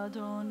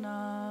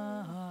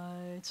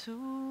 Adonai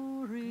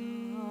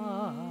tzuri,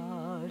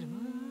 God,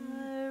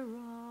 my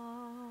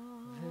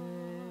rock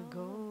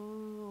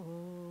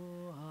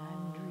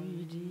and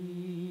redeemer.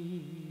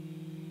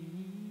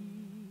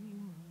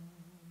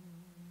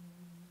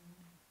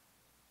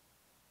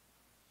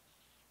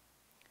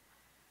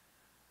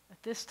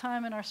 At this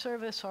time in our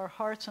service, our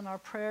hearts and our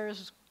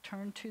prayers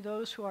turn to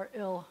those who are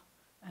ill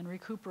and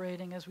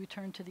recuperating as we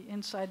turn to the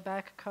inside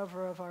back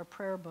cover of our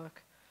prayer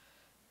book.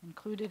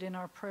 Included in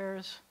our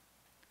prayers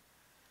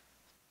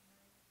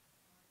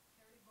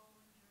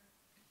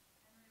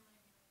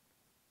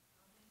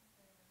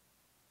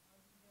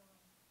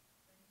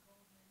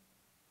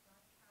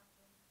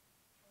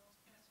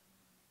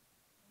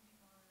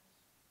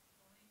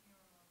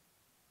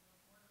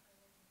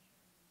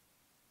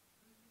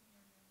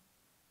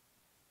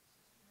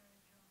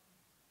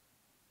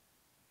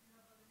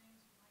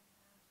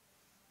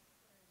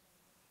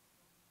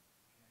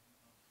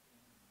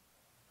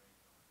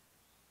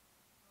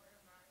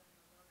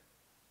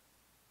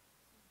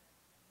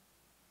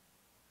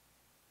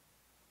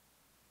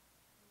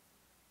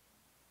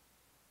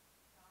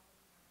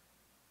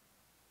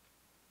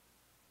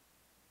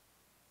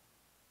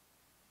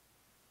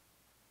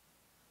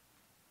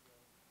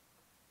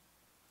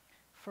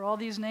for all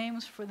these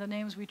names, for the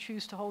names we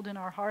choose to hold in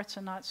our hearts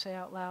and not say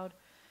out loud,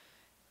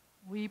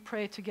 we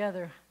pray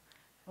together.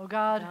 O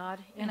God,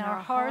 in our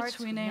hearts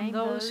we name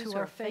those who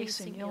are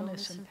facing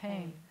illness and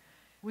pain.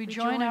 We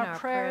join our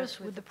prayers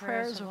with the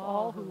prayers of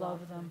all who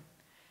love them.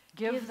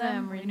 Give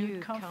them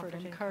renewed comfort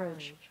and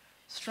courage.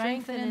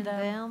 Strengthen in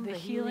them the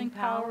healing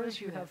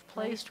powers you have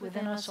placed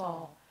within us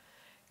all.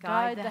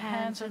 Guide the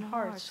hands and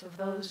hearts of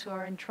those who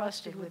are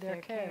entrusted with their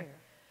care.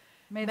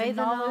 May the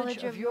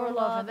knowledge of your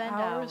love and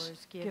ours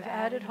give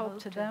added hope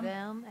to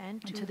them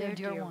and to their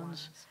dear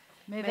ones.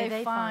 May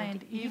they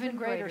find even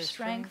greater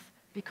strength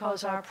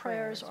because our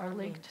prayers are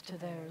linked to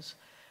theirs.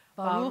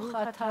 Baruch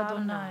atah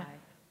Adonai,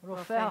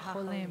 Rofei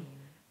HaCholim.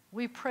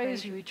 We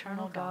praise you,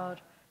 eternal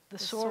God, the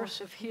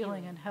source of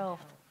healing and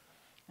health.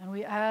 And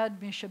we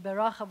add,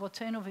 Mishaberach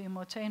Avotenu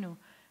ve'imotenu,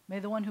 may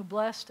the one who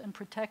blessed and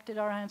protected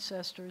our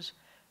ancestors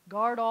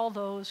guard all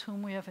those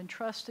whom we have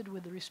entrusted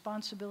with the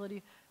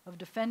responsibility of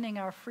defending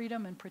our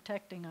freedom and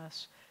protecting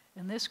us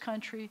in this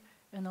country,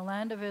 in the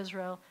land of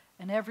Israel,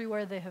 and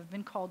everywhere they have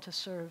been called to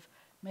serve.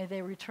 May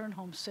they return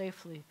home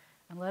safely.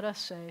 And let us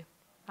say,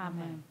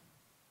 Amen.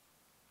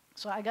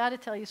 So I got to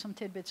tell you some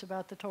tidbits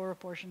about the Torah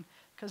portion,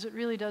 because it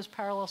really does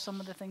parallel some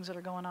of the things that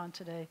are going on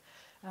today.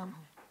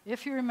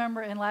 If you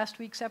remember in last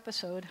week's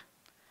episode,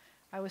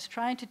 I was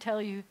trying to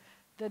tell you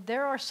that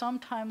there are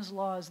sometimes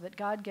laws that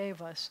God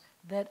gave us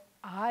that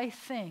I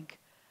think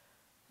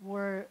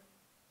were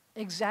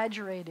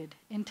exaggerated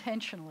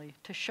intentionally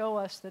to show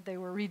us that they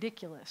were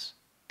ridiculous.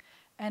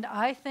 And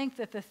I think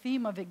that the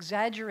theme of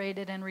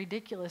exaggerated and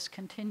ridiculous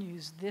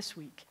continues this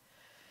week.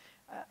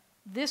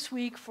 This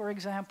week, for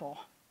example,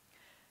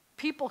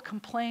 people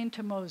complained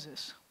to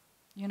Moses.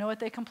 You know what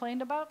they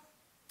complained about?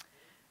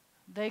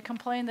 They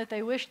complained that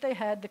they wished they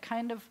had the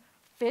kind of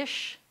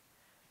fish,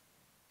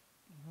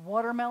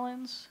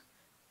 watermelons,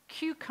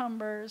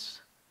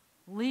 cucumbers,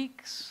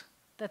 leeks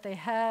that they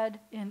had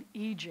in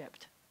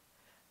Egypt.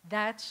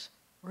 That's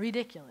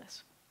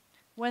ridiculous.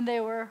 When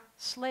they were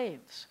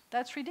slaves,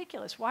 that's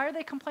ridiculous. Why are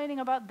they complaining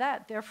about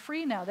that? They're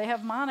free now. They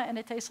have manna and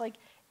it tastes like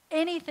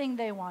anything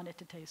they want it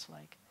to taste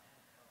like.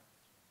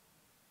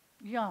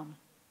 Yum.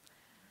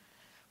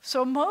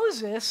 So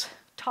Moses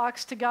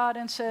talks to God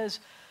and says,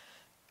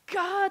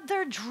 God,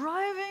 they're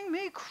driving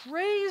me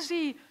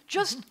crazy.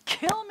 Just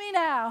kill me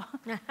now.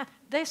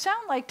 They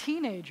sound like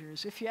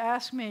teenagers, if you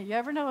ask me. You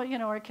ever know,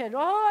 our kid,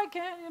 I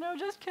can't,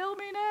 just kill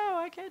me now.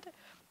 I can't.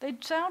 They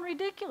sound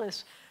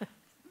ridiculous.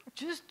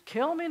 Just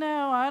kill me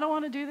now. I don't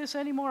want to do this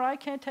anymore. I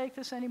can't take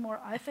this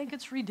anymore. I think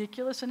it's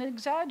ridiculous and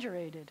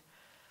exaggerated.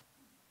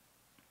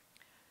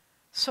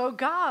 So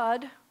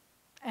God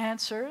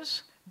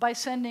answers by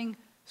sending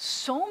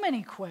so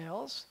many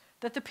quails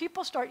that the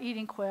people start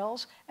eating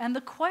quails, and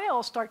the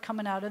quails start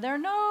coming out of their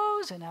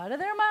nose and out of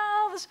their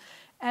mouths.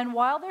 And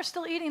while they're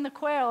still eating the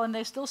quail and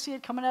they still see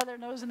it coming out of their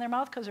nose and their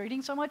mouth because they're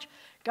eating so much,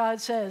 God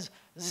says,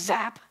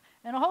 zap,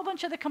 and a whole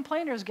bunch of the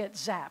complainers get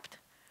zapped.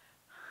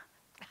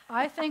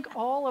 I think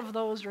all of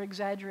those are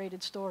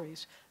exaggerated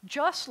stories.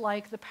 Just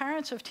like the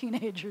parents of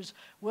teenagers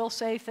will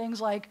say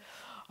things like,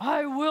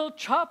 I will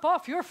chop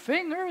off your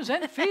fingers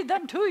and feed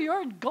them to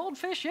your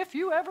goldfish if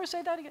you ever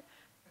say that again.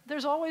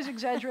 There's always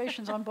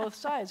exaggerations on both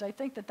sides. I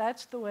think that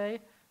that's the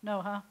way.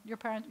 No, huh? Your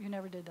parents, you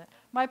never did that.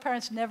 My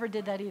parents never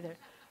did that either.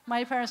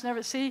 My parents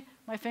never, see,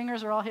 my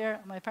fingers are all here.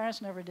 My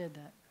parents never did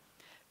that.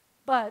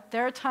 But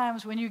there are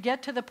times when you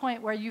get to the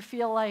point where you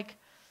feel like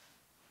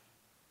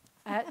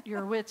at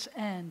your wit's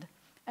end.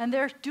 And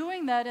they're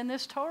doing that in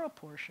this Torah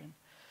portion.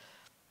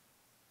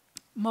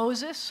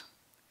 Moses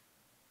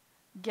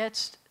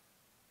gets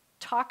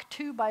talked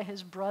to by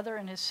his brother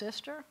and his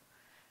sister,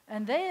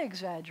 and they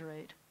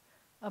exaggerate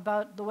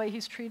about the way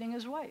he's treating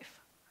his wife.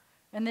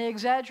 And they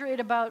exaggerate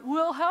about,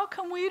 well, how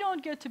come we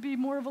don't get to be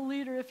more of a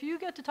leader? If you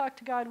get to talk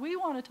to God, we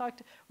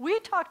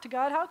talk to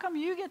God, how come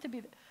you get to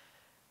be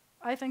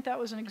I think that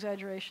was an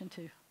exaggeration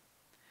too.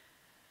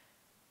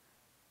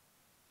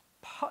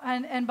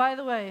 And by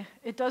the way,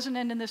 it doesn't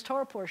end in this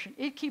Torah portion.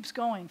 It keeps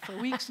going for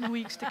weeks and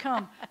weeks to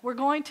come. We're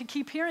going to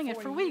keep hearing it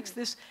for weeks.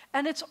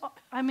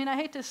 I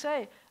hate to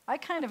say, I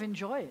kind of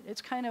enjoy it.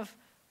 It's kind of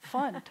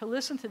fun to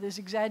listen to these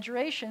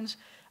exaggerations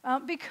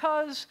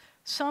because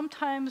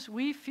sometimes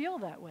we feel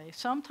that way.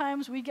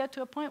 Sometimes we get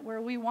to a point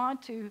where we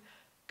want to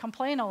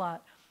complain a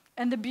lot.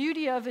 And the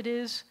beauty of it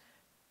is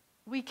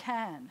we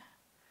can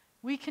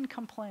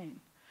complain.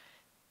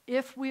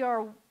 If we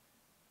are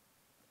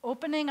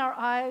opening our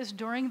eyes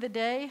during the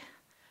day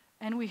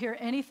and we hear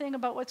anything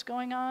about what's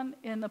going on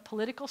in the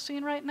political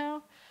scene right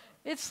now,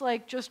 it's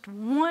like just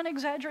one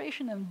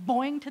exaggeration and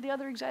boing to the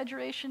other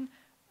exaggeration.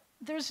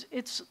 There's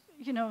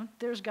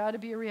got to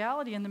be a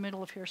reality in the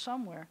middle of here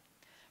somewhere.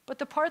 But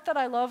the part that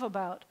I love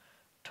about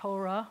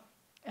Torah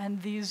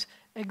and these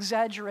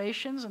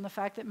exaggerations and the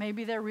fact that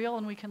maybe they're real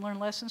and we can learn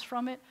lessons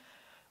from it,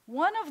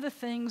 one of the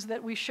things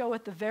that we show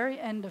at the very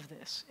end of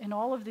this, in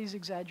all of these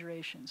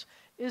exaggerations,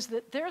 is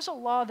that there's a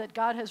law that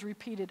God has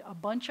repeated a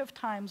bunch of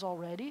times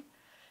already.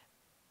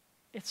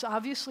 It's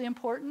obviously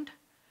important,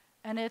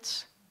 and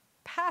it's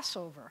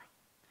Passover.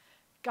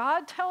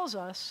 God tells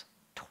us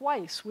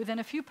twice within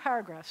a few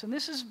paragraphs, and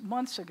this is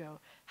months ago,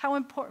 how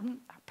important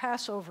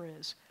Passover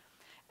is.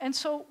 And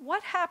so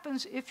what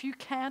happens if you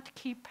can't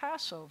keep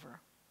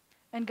Passover?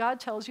 And God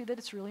tells you that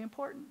it's really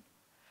important.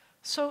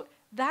 So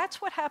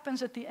that's what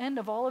happens at the end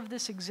of all of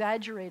this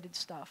exaggerated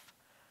stuff.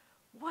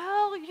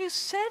 Well, you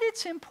said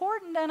it's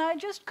important and I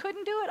just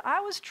couldn't do it. I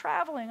was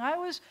traveling. I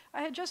was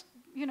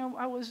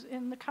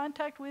in the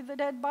contact with a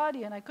dead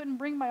body and I couldn't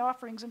bring my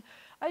offerings and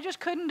I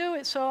just couldn't do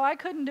it, so I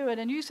couldn't do it.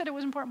 And you said it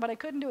was important, but I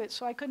couldn't do it,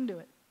 so I couldn't do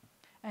it.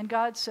 And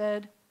God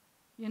said,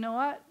 you know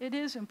what? It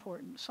is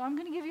important, so I'm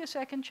going to give you a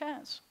second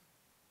chance.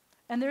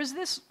 And there's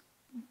this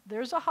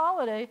there's a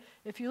holiday.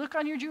 If you look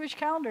on your Jewish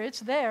calendar, it's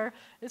there.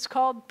 It's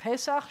called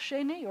Pesach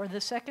Sheni, or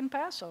the second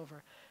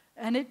Passover.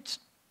 And it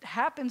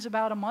happens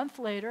about a month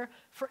later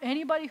for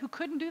anybody who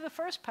couldn't do the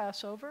first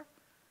Passover.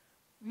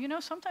 You know,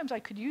 sometimes I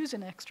could use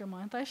an extra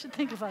month. I should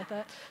think about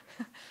that.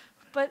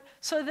 But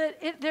so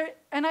that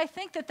and I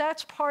think that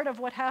that's part of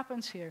what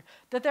happens here,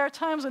 that there are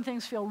times when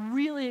things feel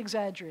really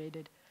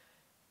exaggerated.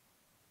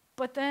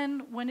 But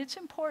then when it's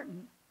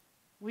important,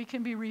 we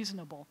can be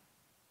reasonable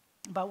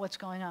about what's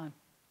going on.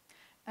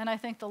 And I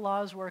think the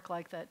laws work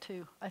like that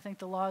too. I think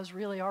the laws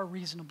really are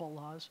reasonable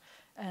laws.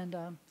 And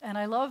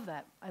I love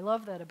that. I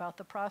love that about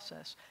the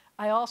process.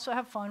 I also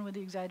have fun with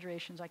the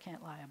exaggerations. I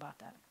can't lie about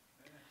that.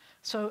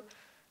 So,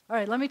 all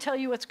right, let me tell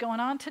you what's going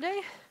on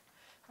today.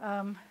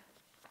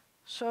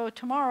 So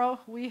tomorrow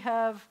we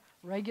have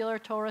regular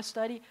Torah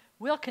study.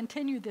 We'll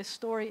continue this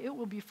story. It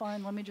will be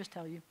fun, let me just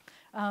tell you.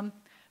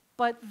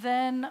 But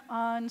then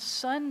on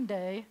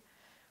Sunday,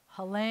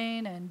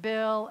 Helene and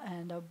Bill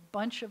and a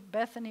bunch of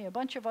Bethany, a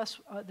bunch of us,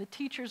 the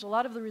teachers, a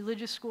lot of the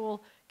religious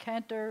school,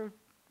 Cantor,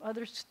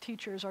 other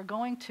teachers are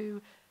going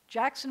to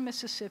Jackson,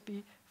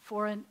 Mississippi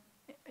for an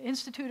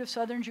Institute of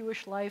Southern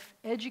Jewish Life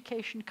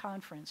education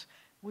conference.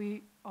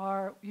 We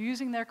are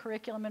using their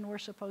curriculum and we're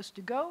supposed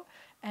to go,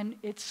 and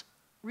it's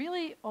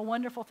really a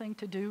wonderful thing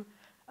to do.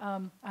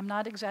 I'm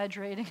not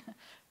exaggerating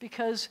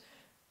because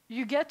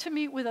you get to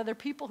meet with other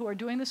people who are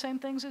doing the same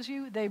things as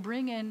you. They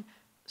bring in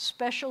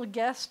special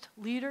guest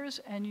leaders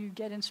and you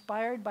get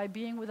inspired by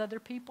being with other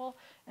people,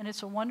 and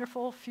it's a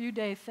wonderful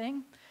few-day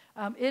thing.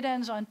 It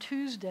ends on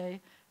Tuesday.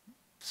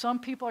 Some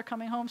people are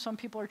coming home, some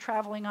people are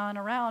traveling on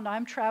around.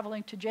 I'm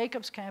traveling to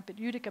Jacobs Camp at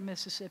Utica,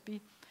 Mississippi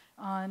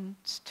on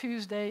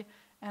Tuesday,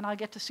 and I'll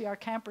get to see our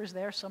campers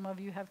there. Some of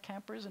you have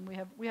campers, and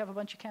we have a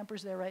bunch of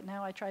campers there right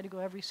now. I try to go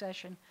every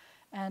session.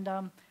 And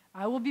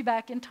I will be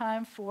back in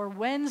time for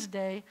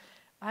Wednesday.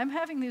 I'm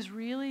having these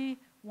really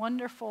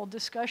wonderful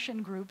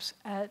discussion groups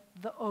at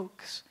the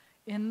Oaks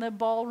in the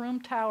ballroom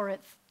tower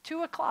at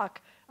 2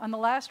 o'clock on the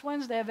last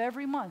Wednesday of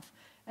every month.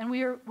 And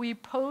we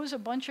pose a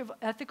bunch of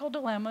ethical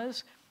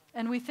dilemmas,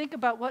 and we think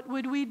about what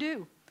would we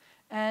do.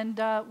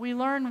 And we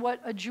learn what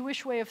a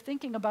Jewish way of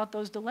thinking about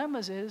those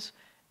dilemmas is,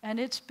 and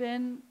it's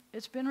been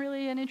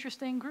really an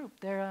interesting group.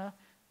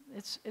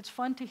 It's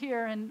fun to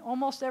hear, and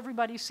almost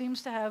everybody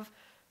seems to have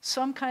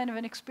some kind of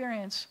an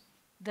experience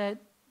that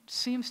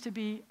seems to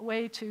be a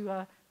way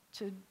to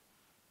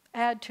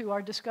add to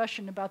our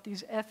discussion about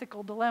these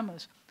ethical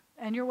dilemmas.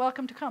 And you're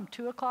welcome to come,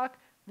 2 o'clock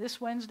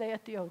this Wednesday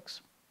at the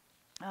Oaks.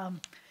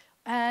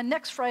 And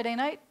next Friday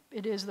night,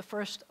 it is the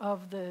first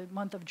of the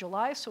month of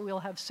July, so we'll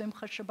have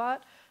Simcha Shabbat.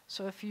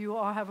 So if you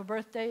all have a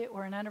birthday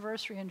or an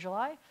anniversary in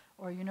July,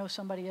 or you know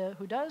somebody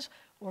who does,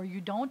 or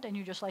you don't and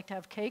you just like to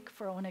have cake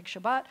for Oneg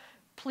Shabbat,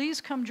 please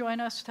come join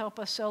us to help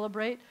us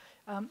celebrate.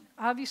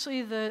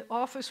 Obviously, the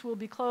office will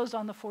be closed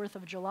on the 4th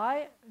of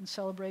July in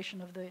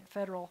celebration of the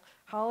federal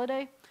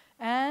holiday.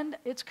 And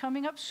it's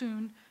coming up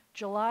soon,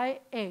 July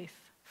 8th,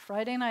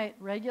 Friday night,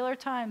 regular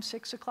time,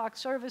 6 o'clock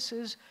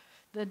services.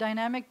 The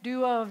dynamic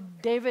duo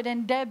of David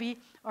and Debbie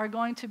are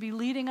going to be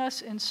leading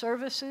us in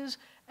services,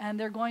 and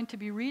they're going to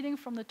be reading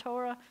from the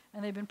Torah,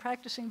 and they've been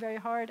practicing very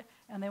hard,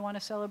 and they want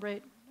to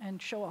celebrate and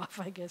show off,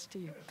 I guess, to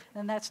you.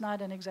 And that's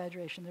not an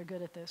exaggeration. They're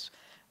good at this.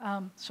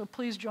 So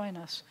please join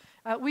us.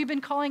 We've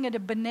been calling it a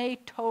B'nai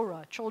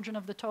Torah, children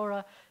of the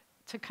Torah,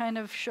 to kind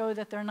of show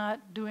that they're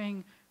not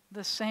doing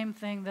the same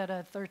thing that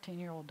a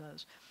 13-year-old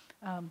does.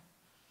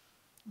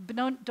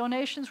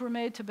 Donations were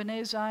made to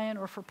B'nai Zion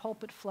or for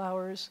Pulpit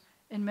Flowers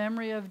in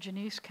memory of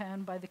Janice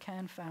Can by the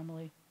Can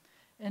family,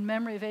 in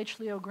memory of H.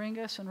 Leo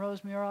Gringus and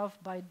Rose Murov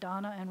by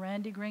Donna and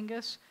Randy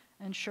Gringus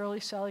and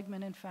Shirley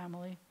Seligman and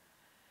family,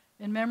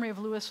 in memory of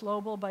Louis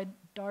Lobel by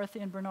Dorothy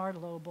and Bernard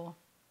Lobel,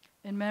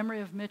 in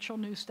memory of Mitchell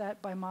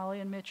Neustadt by Molly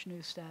and Mitch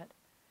Neustadt,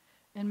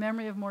 in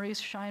memory of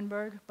Maurice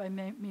Scheinberg by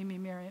Mimi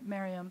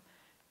Merriam,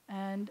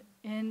 and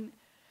in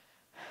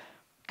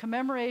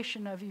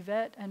commemoration of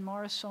Yvette and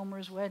Morris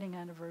Somer's wedding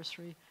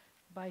anniversary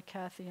by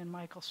Kathy and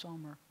Michael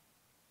Somer.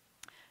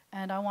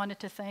 And I wanted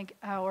to thank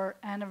our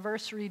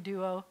anniversary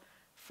duo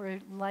for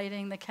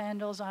lighting the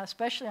candles,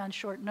 especially on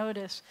short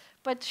notice,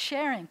 but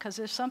sharing, because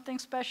there's something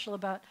special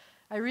about,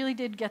 I really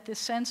did get this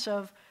sense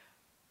of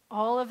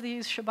all of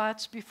these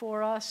Shabbats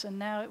before us, and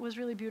now it was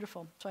really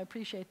beautiful, so I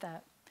appreciate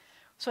that.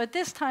 So at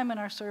this time in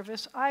our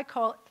service, I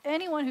call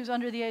anyone who's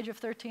under the age of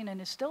 13 and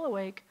is still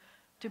awake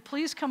to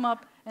please come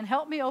up and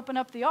help me open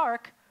up the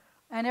ark,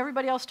 and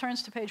everybody else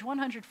turns to page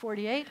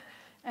 148,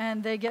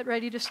 and they get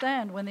ready to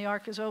stand when the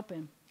ark is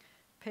open.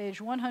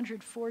 Page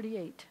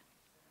 148.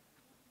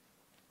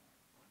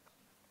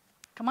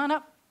 Come on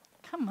up.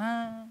 Come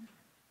on.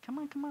 Come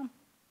on, come on.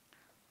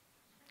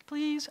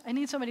 Please, I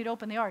need somebody to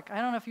open the ark.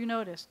 I don't know if you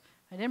noticed.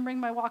 I didn't bring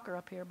my walker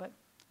up here, but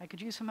I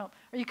could use some help.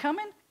 Are you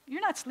coming?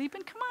 You're not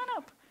sleeping? Come on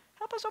up.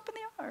 Help us open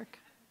the ark.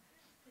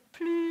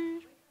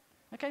 Please.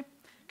 Okay.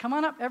 Come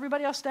on up.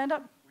 Everybody else stand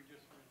up. We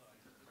just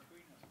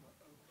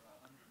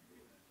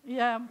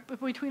realized that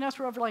between us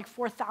we're over like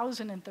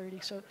 4,030.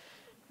 So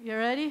you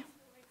ready?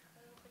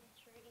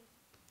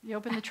 You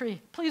open the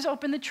tree. Please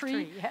open the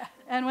tree. Yeah.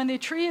 And when the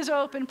tree is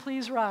open,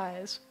 please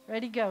rise.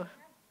 Ready, go.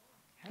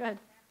 Go ahead.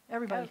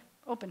 Everybody,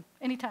 Go. open.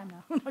 Anytime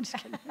now. No, just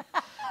kidding.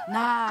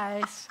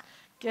 Nice.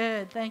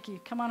 Good. Thank you.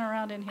 Come on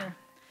around in here.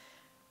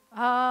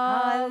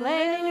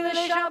 Aleinu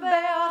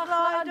לשבח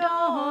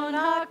לאדון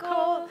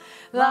הכל,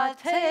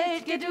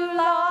 לתת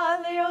גדולה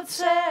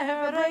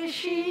ליוצר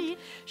בראשית,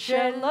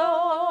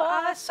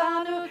 שלא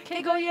עשנו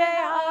כגויי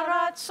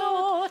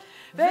ארצות,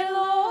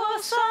 ולא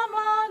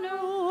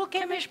שמנו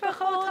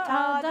כמשפחות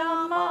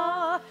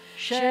האדמה,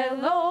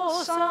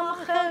 שלא שם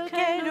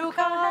חלקנו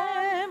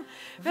כהם,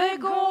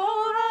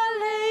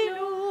 וגורלנו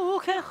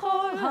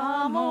ככל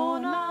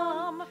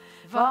המונם,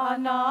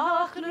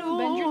 ואנחנו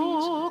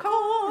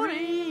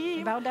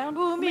קוראים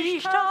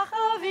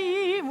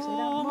ומשתחווים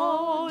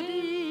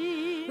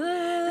ומודים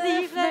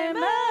לפני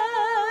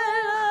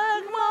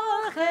מלך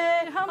מלכי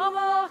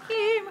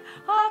המלכים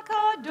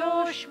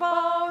הקדוש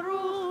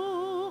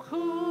ברוך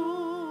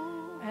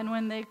הוא. And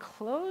when they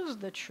close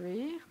the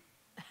tree,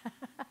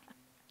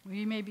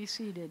 we may be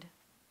seated.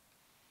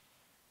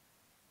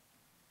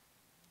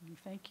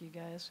 Thank you,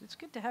 guys. It's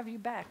good to have you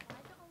back.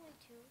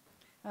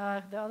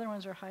 The other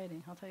ones are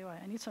hiding. I'll tell you why.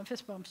 I need some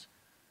fist bumps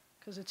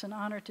because it's an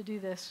honor to do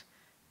this.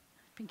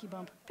 Pinky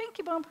bump.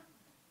 Pinky bump.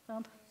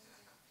 Bump.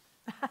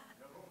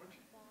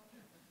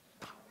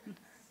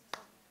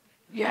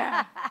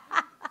 Yeah.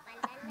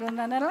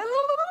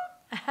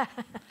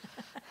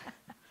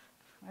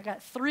 I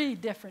got 3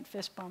 different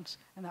fist bumps,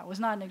 and that was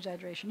not an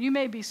exaggeration. You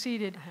may be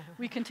seated.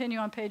 We continue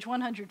on page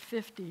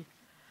 150.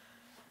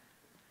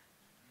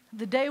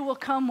 The day will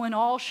come when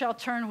all shall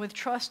turn with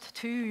trust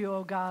to you,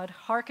 O God,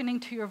 hearkening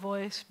to your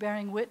voice,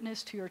 bearing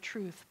witness to your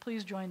truth.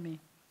 Please join me.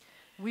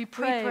 We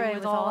pray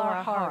with all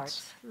our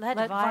hearts. Let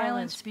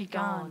violence be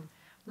gone.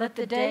 Let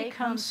the day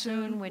come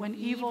soon when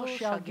evil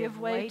shall give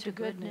way to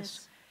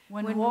goodness,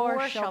 when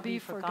war shall be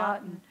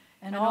forgotten,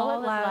 and all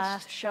at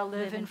last shall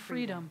live in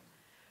freedom.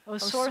 O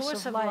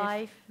source of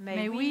life,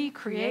 may we,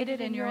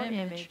 created in your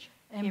image,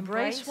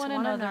 embrace one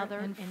another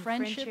in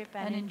friendship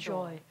and in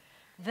joy.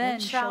 Then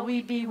shall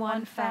we be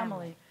one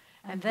family,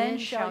 and then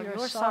shall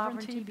your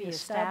sovereignty be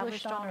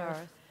established on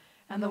earth,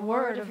 and the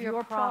word of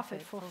your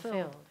prophet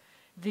fulfilled.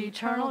 The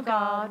eternal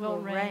God will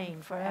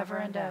reign forever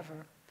and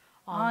ever.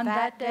 On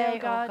that day,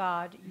 O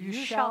God, you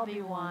shall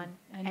be one,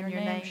 and your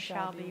name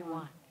shall be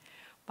one.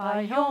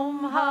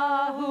 Bayom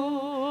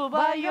hahu,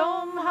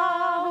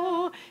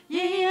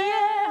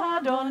 yeh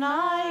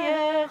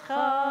Adonai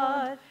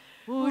echad,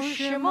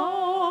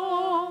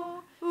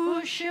 u'shemo,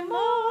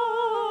 u'shemo,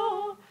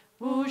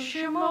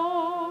 u'shemo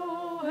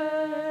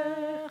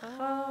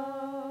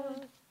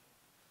echad.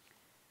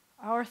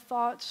 Our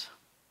thoughts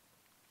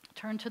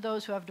turn to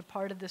those who have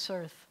departed this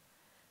earth,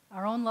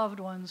 our own loved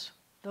ones,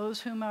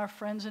 those whom our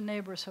friends and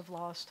neighbors have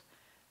lost,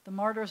 the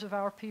martyrs of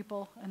our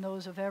people, and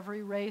those of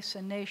every race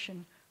and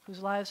nation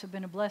whose lives have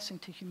been a blessing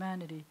to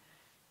humanity.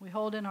 We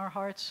hold in our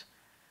hearts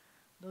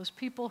those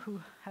people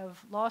who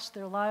have lost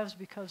their lives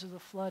because of the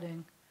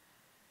flooding.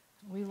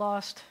 We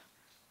lost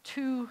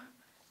 2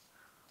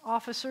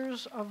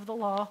 officers of the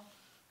law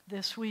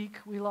this week.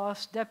 We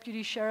lost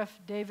Deputy Sheriff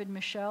David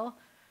Michel.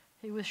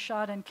 He was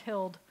shot and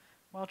killed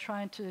while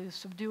trying to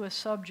subdue a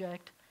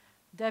subject.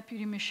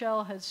 Deputy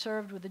Michel had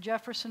served with the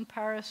Jefferson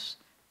Parish,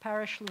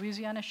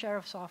 Louisiana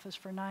Sheriff's Office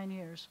for 9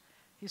 years.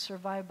 He's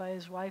survived by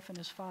his wife and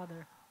his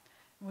father.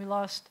 And we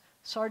lost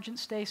Sergeant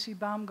Stacy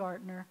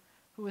Baumgartner,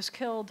 who was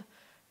killed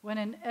when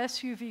an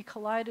SUV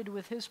collided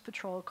with his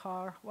patrol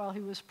car while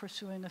he was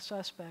pursuing a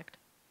suspect.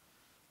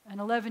 An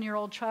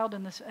 11-year-old child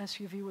in this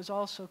SUV was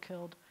also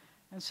killed,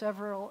 and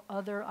several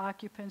other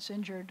occupants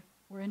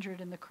were injured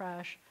in the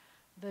crash.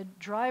 The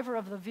driver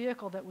of the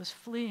vehicle that was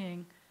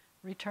fleeing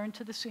returned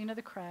to the scene of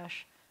the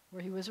crash,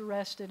 where he was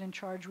arrested and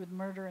charged with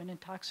murder and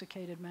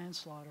intoxicated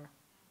manslaughter.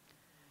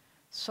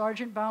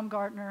 Sergeant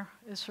Baumgartner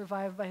is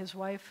survived by his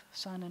wife,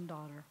 son, and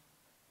daughter.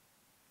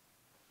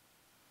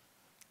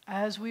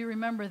 As we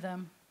remember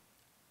them,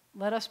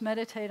 let us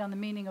meditate on the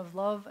meaning of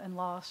love and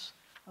loss,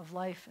 of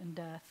life and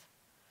death.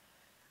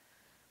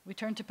 We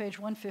turn to page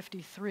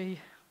 153.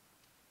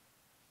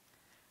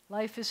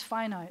 Life is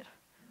finite.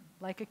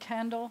 Like a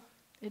candle,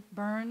 it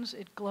burns,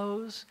 it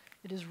glows,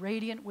 it is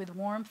radiant with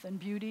warmth and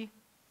beauty.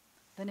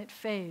 Then it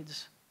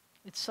fades,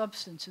 its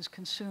substance is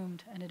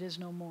consumed, and it is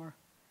no more.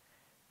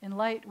 In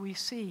light we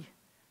see,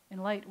 in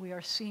light we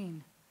are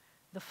seen.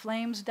 The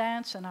flames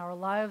dance and our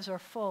lives are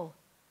full.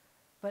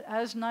 But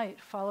as night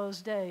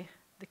follows day,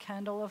 the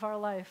candle of our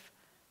life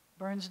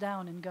burns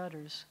down in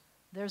gutters.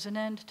 There's an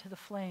end to the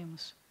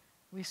flames.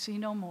 We see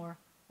no more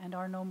and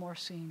are no more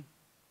seen.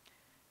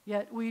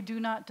 Yet we do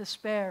not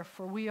despair,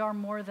 for we are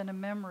more than a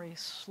memory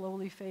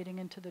slowly fading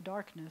into the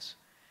darkness.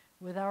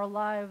 With our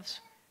lives,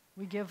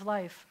 we give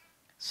life.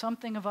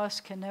 Something of us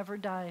can never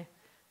die.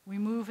 We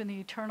move in the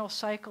eternal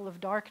cycle of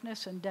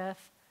darkness and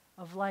death,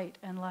 of light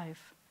and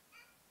life.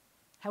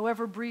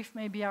 However brief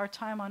may be our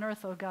time on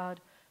earth, O God,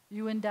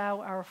 you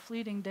endow our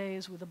fleeting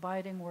days with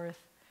abiding worth.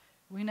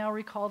 We now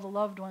recall the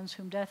loved ones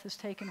whom death has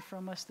taken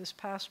from us this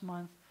past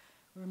month.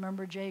 We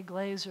remember Jay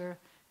Glazer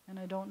And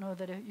I don't know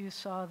that you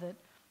saw that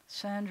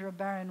Sandra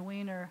Baron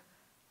Wiener,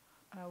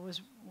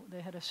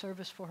 they had a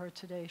service for her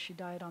today. She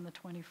died on the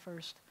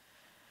 21st.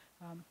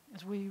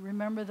 As we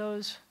remember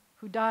those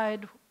who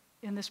died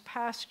in this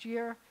past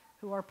year,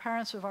 who are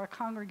parents of our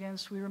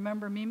congregants, we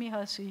remember Mimi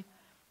Hussey,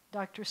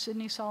 Dr.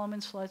 Sidney Solomon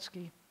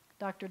Slutsky,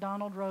 Dr.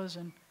 Donald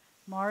Rosen,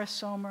 Morris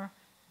Somer,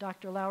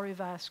 Dr. Lowry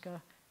Vasca,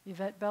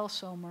 Yvette Bell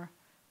Somer,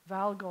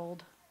 Val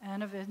Gold,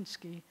 Anna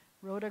Vinsky,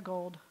 Rhoda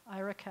Gold,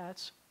 Ira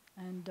Katz,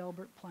 and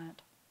Delbert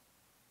Plant.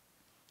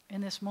 In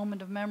this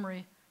moment of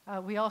memory,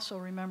 we also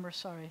remember,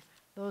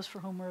 those for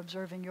whom we're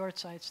observing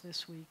Yortzites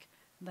this week.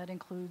 And that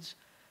includes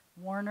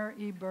Warner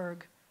E.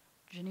 Berg,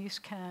 Janice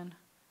Kahn,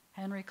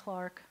 Henry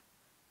Clark,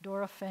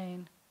 Dora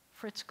Fain,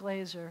 Fritz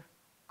Glazer,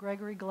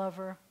 Gregory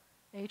Glover,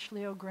 H.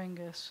 Leo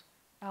Gringus,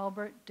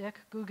 Albert Dick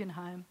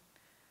Guggenheim,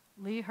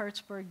 Lee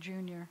Hertzberg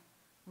Jr.,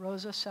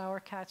 Rosa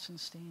Sauer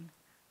Katzenstein,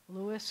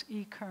 Louis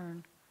E.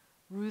 Kern,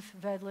 Ruth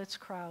Vedlitz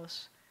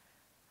Krause,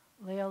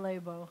 Leah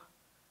Labo,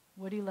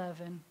 Woody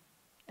Levin,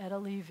 Etta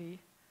Levy,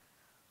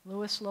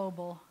 Louis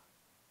Lobel,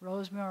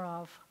 Rose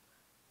Murov,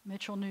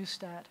 Mitchell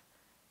Neustadt,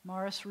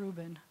 Morris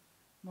Rubin,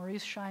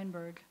 Maurice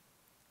Scheinberg,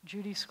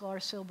 Judy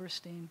Sklar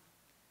Silberstein,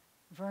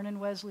 Vernon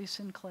Wesley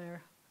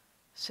Sinclair,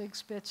 Sig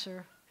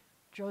Spitzer,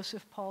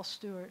 Joseph Paul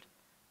Stewart,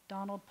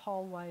 Donald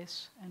Paul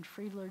Weiss, and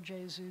Friedler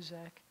J.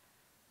 Zuzek.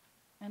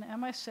 And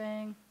am I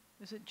saying,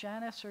 is it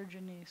Janice or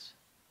Janice?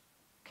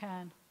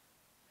 Can.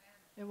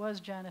 It was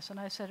Janice, and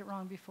I said it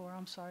wrong before.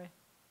 I'm sorry.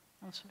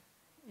 I'm sorry.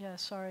 Yeah,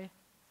 sorry.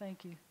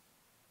 Thank you.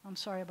 I'm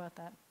sorry about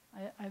that.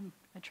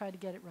 I tried to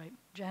get it right.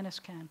 Janice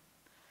Can.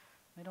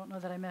 I don't know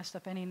that I messed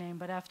up any name,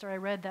 but after I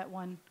read that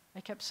one, I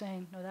kept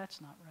saying, no,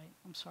 that's not right.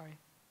 I'm sorry.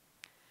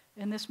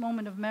 In this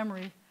moment of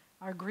memory,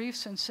 our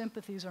griefs and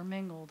sympathies are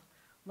mingled.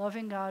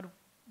 Loving God,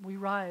 we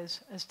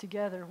rise as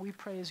together we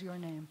praise your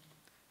name.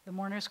 The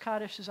Mourner's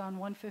Kaddish is on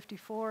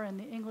 154, and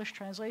the English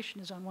translation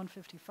is on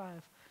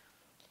 155.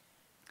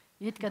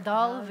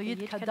 Yitgadal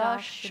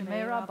v'yitkadash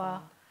shemei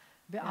Rabbah,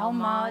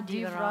 be'alma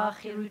divra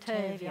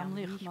chiruteh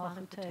v'yamlich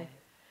malchuteh,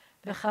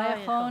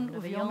 b'chayachon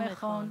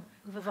u'v'yomechon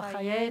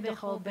u'v'chayeh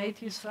b'chol Beit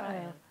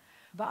Yisrael,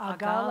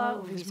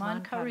 ba'agala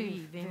u'v'zman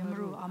kariv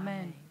v'imru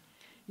amen.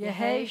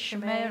 Yehei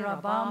shemei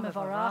Rabbah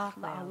mevarach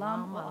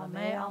la'alam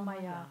u'amei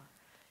almaya.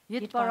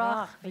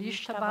 Yitbarach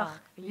v'yishtabach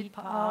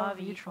v'yitpa'ah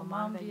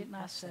v'yitromam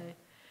v'yitnaseh.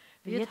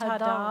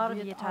 V'yithadar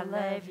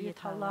v'yitale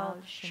v'yithalal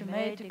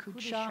shemei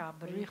tekudsha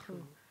barichu.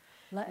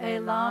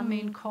 La'elam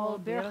min kol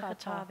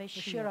birchata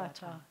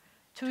v'shirata.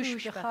 Tush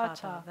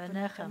b'chata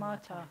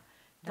v'nechemata.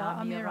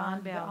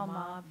 Da'amiran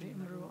be'alma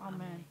v'imru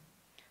amen.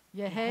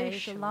 Yehei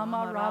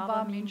shalama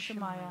rabba min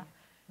shemaya.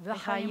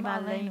 V'chaim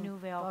aleinu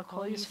ve'al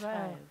kol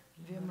Yisrael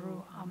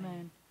v'imru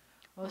amen.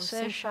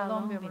 Oseh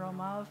shalom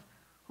b'mromav.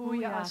 Hu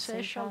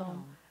ya'aseh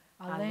shalom.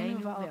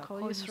 Aleinu ve'al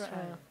kol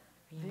Yisrael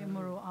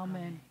v'imru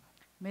amen.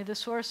 May the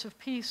source of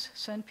peace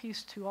send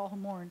peace to all who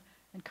mourn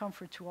and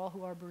comfort to all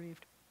who are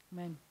bereaved.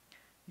 Amen.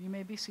 You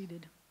may be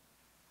seated.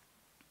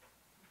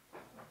 I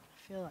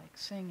feel like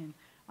singing.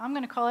 I'm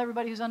going to call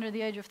everybody who's under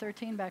the age of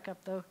 13 back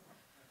up, though.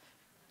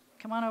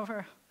 Come on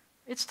over.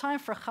 It's time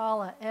for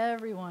challah.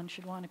 Everyone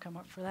should want to come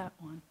up for that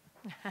one.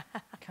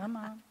 Come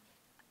on.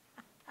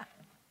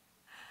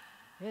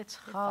 It's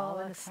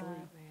challah asleep,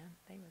 time. man.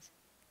 They was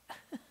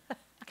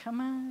Come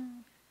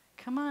on.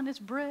 Come on, it's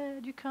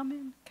bread. You come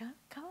in.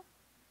 come.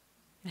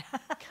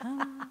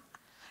 Come on.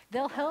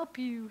 They'll help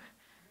you.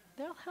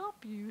 They'll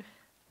help you.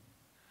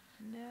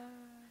 No.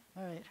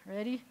 All right,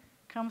 ready?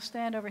 Come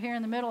stand over here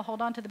in the middle.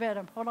 Hold on to the bed.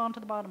 Hold on to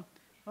the bottom.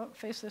 Oh,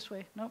 face this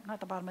way. Nope, not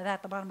the bottom of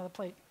that, the bottom of the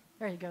plate.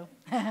 There you go.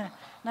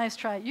 Nice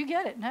try. You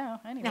get it now,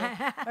 anyway.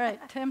 All right,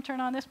 Tim, turn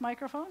on this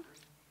microphone.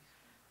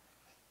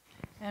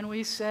 And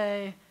we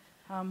say,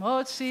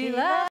 Hamotzi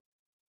Len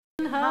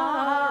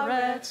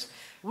Haaretz.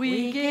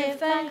 We give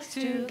thanks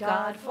to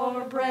God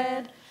for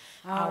bread.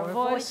 Our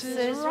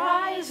voices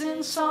rise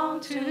in song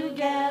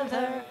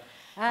together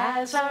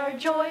as our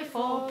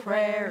joyful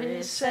prayer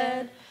is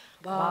said.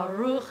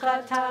 Baruch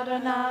atah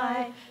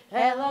Adonai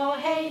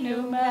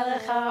Eloheinu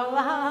melech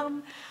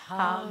haolam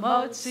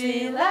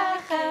hamotzi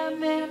lechem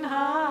min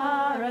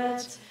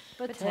haaretz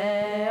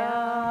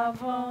b'te'avon.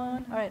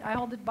 All right, I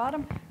hold the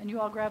bottom, and you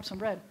all grab some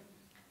bread.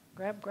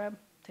 Grab,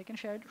 take and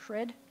shred.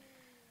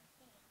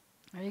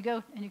 There you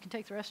go, and you can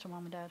take the rest to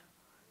Mom and Dad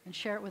and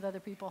share it with other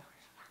people.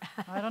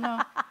 I don't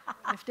know.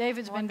 If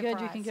David's been good,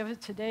 you can give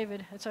it to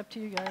David. It's up to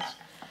you guys.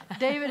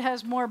 David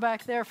has more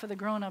back there for the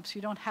grown-ups.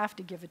 You don't have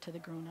to give it to the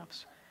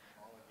grown-ups.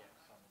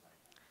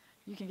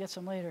 You can get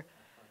some later.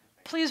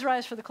 Please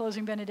rise for the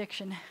closing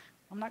benediction.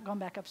 I'm not going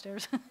back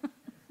upstairs.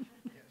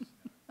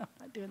 I'm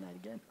not doing that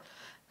again.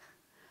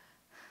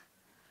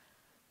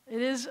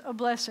 It is a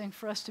blessing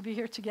for us to be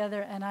here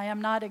together, and I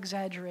am not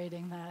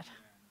exaggerating that.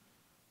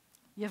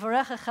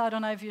 Yevarechecha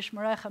Adonai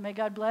v'yishmerecha. May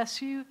God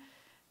bless you.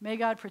 May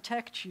God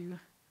protect you.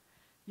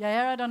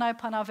 Yair Adonai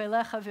panav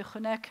elecha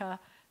v'chuneka.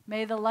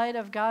 May the light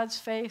of God's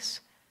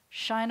face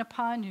shine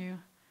upon you,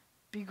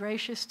 be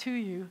gracious to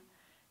you.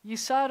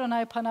 Yisa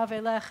Adonai panav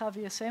elecha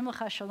v'yasem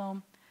lecha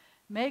shalom.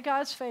 May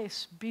God's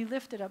face be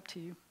lifted up to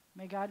you.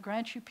 May God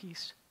grant you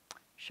peace.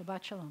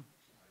 Shabbat shalom.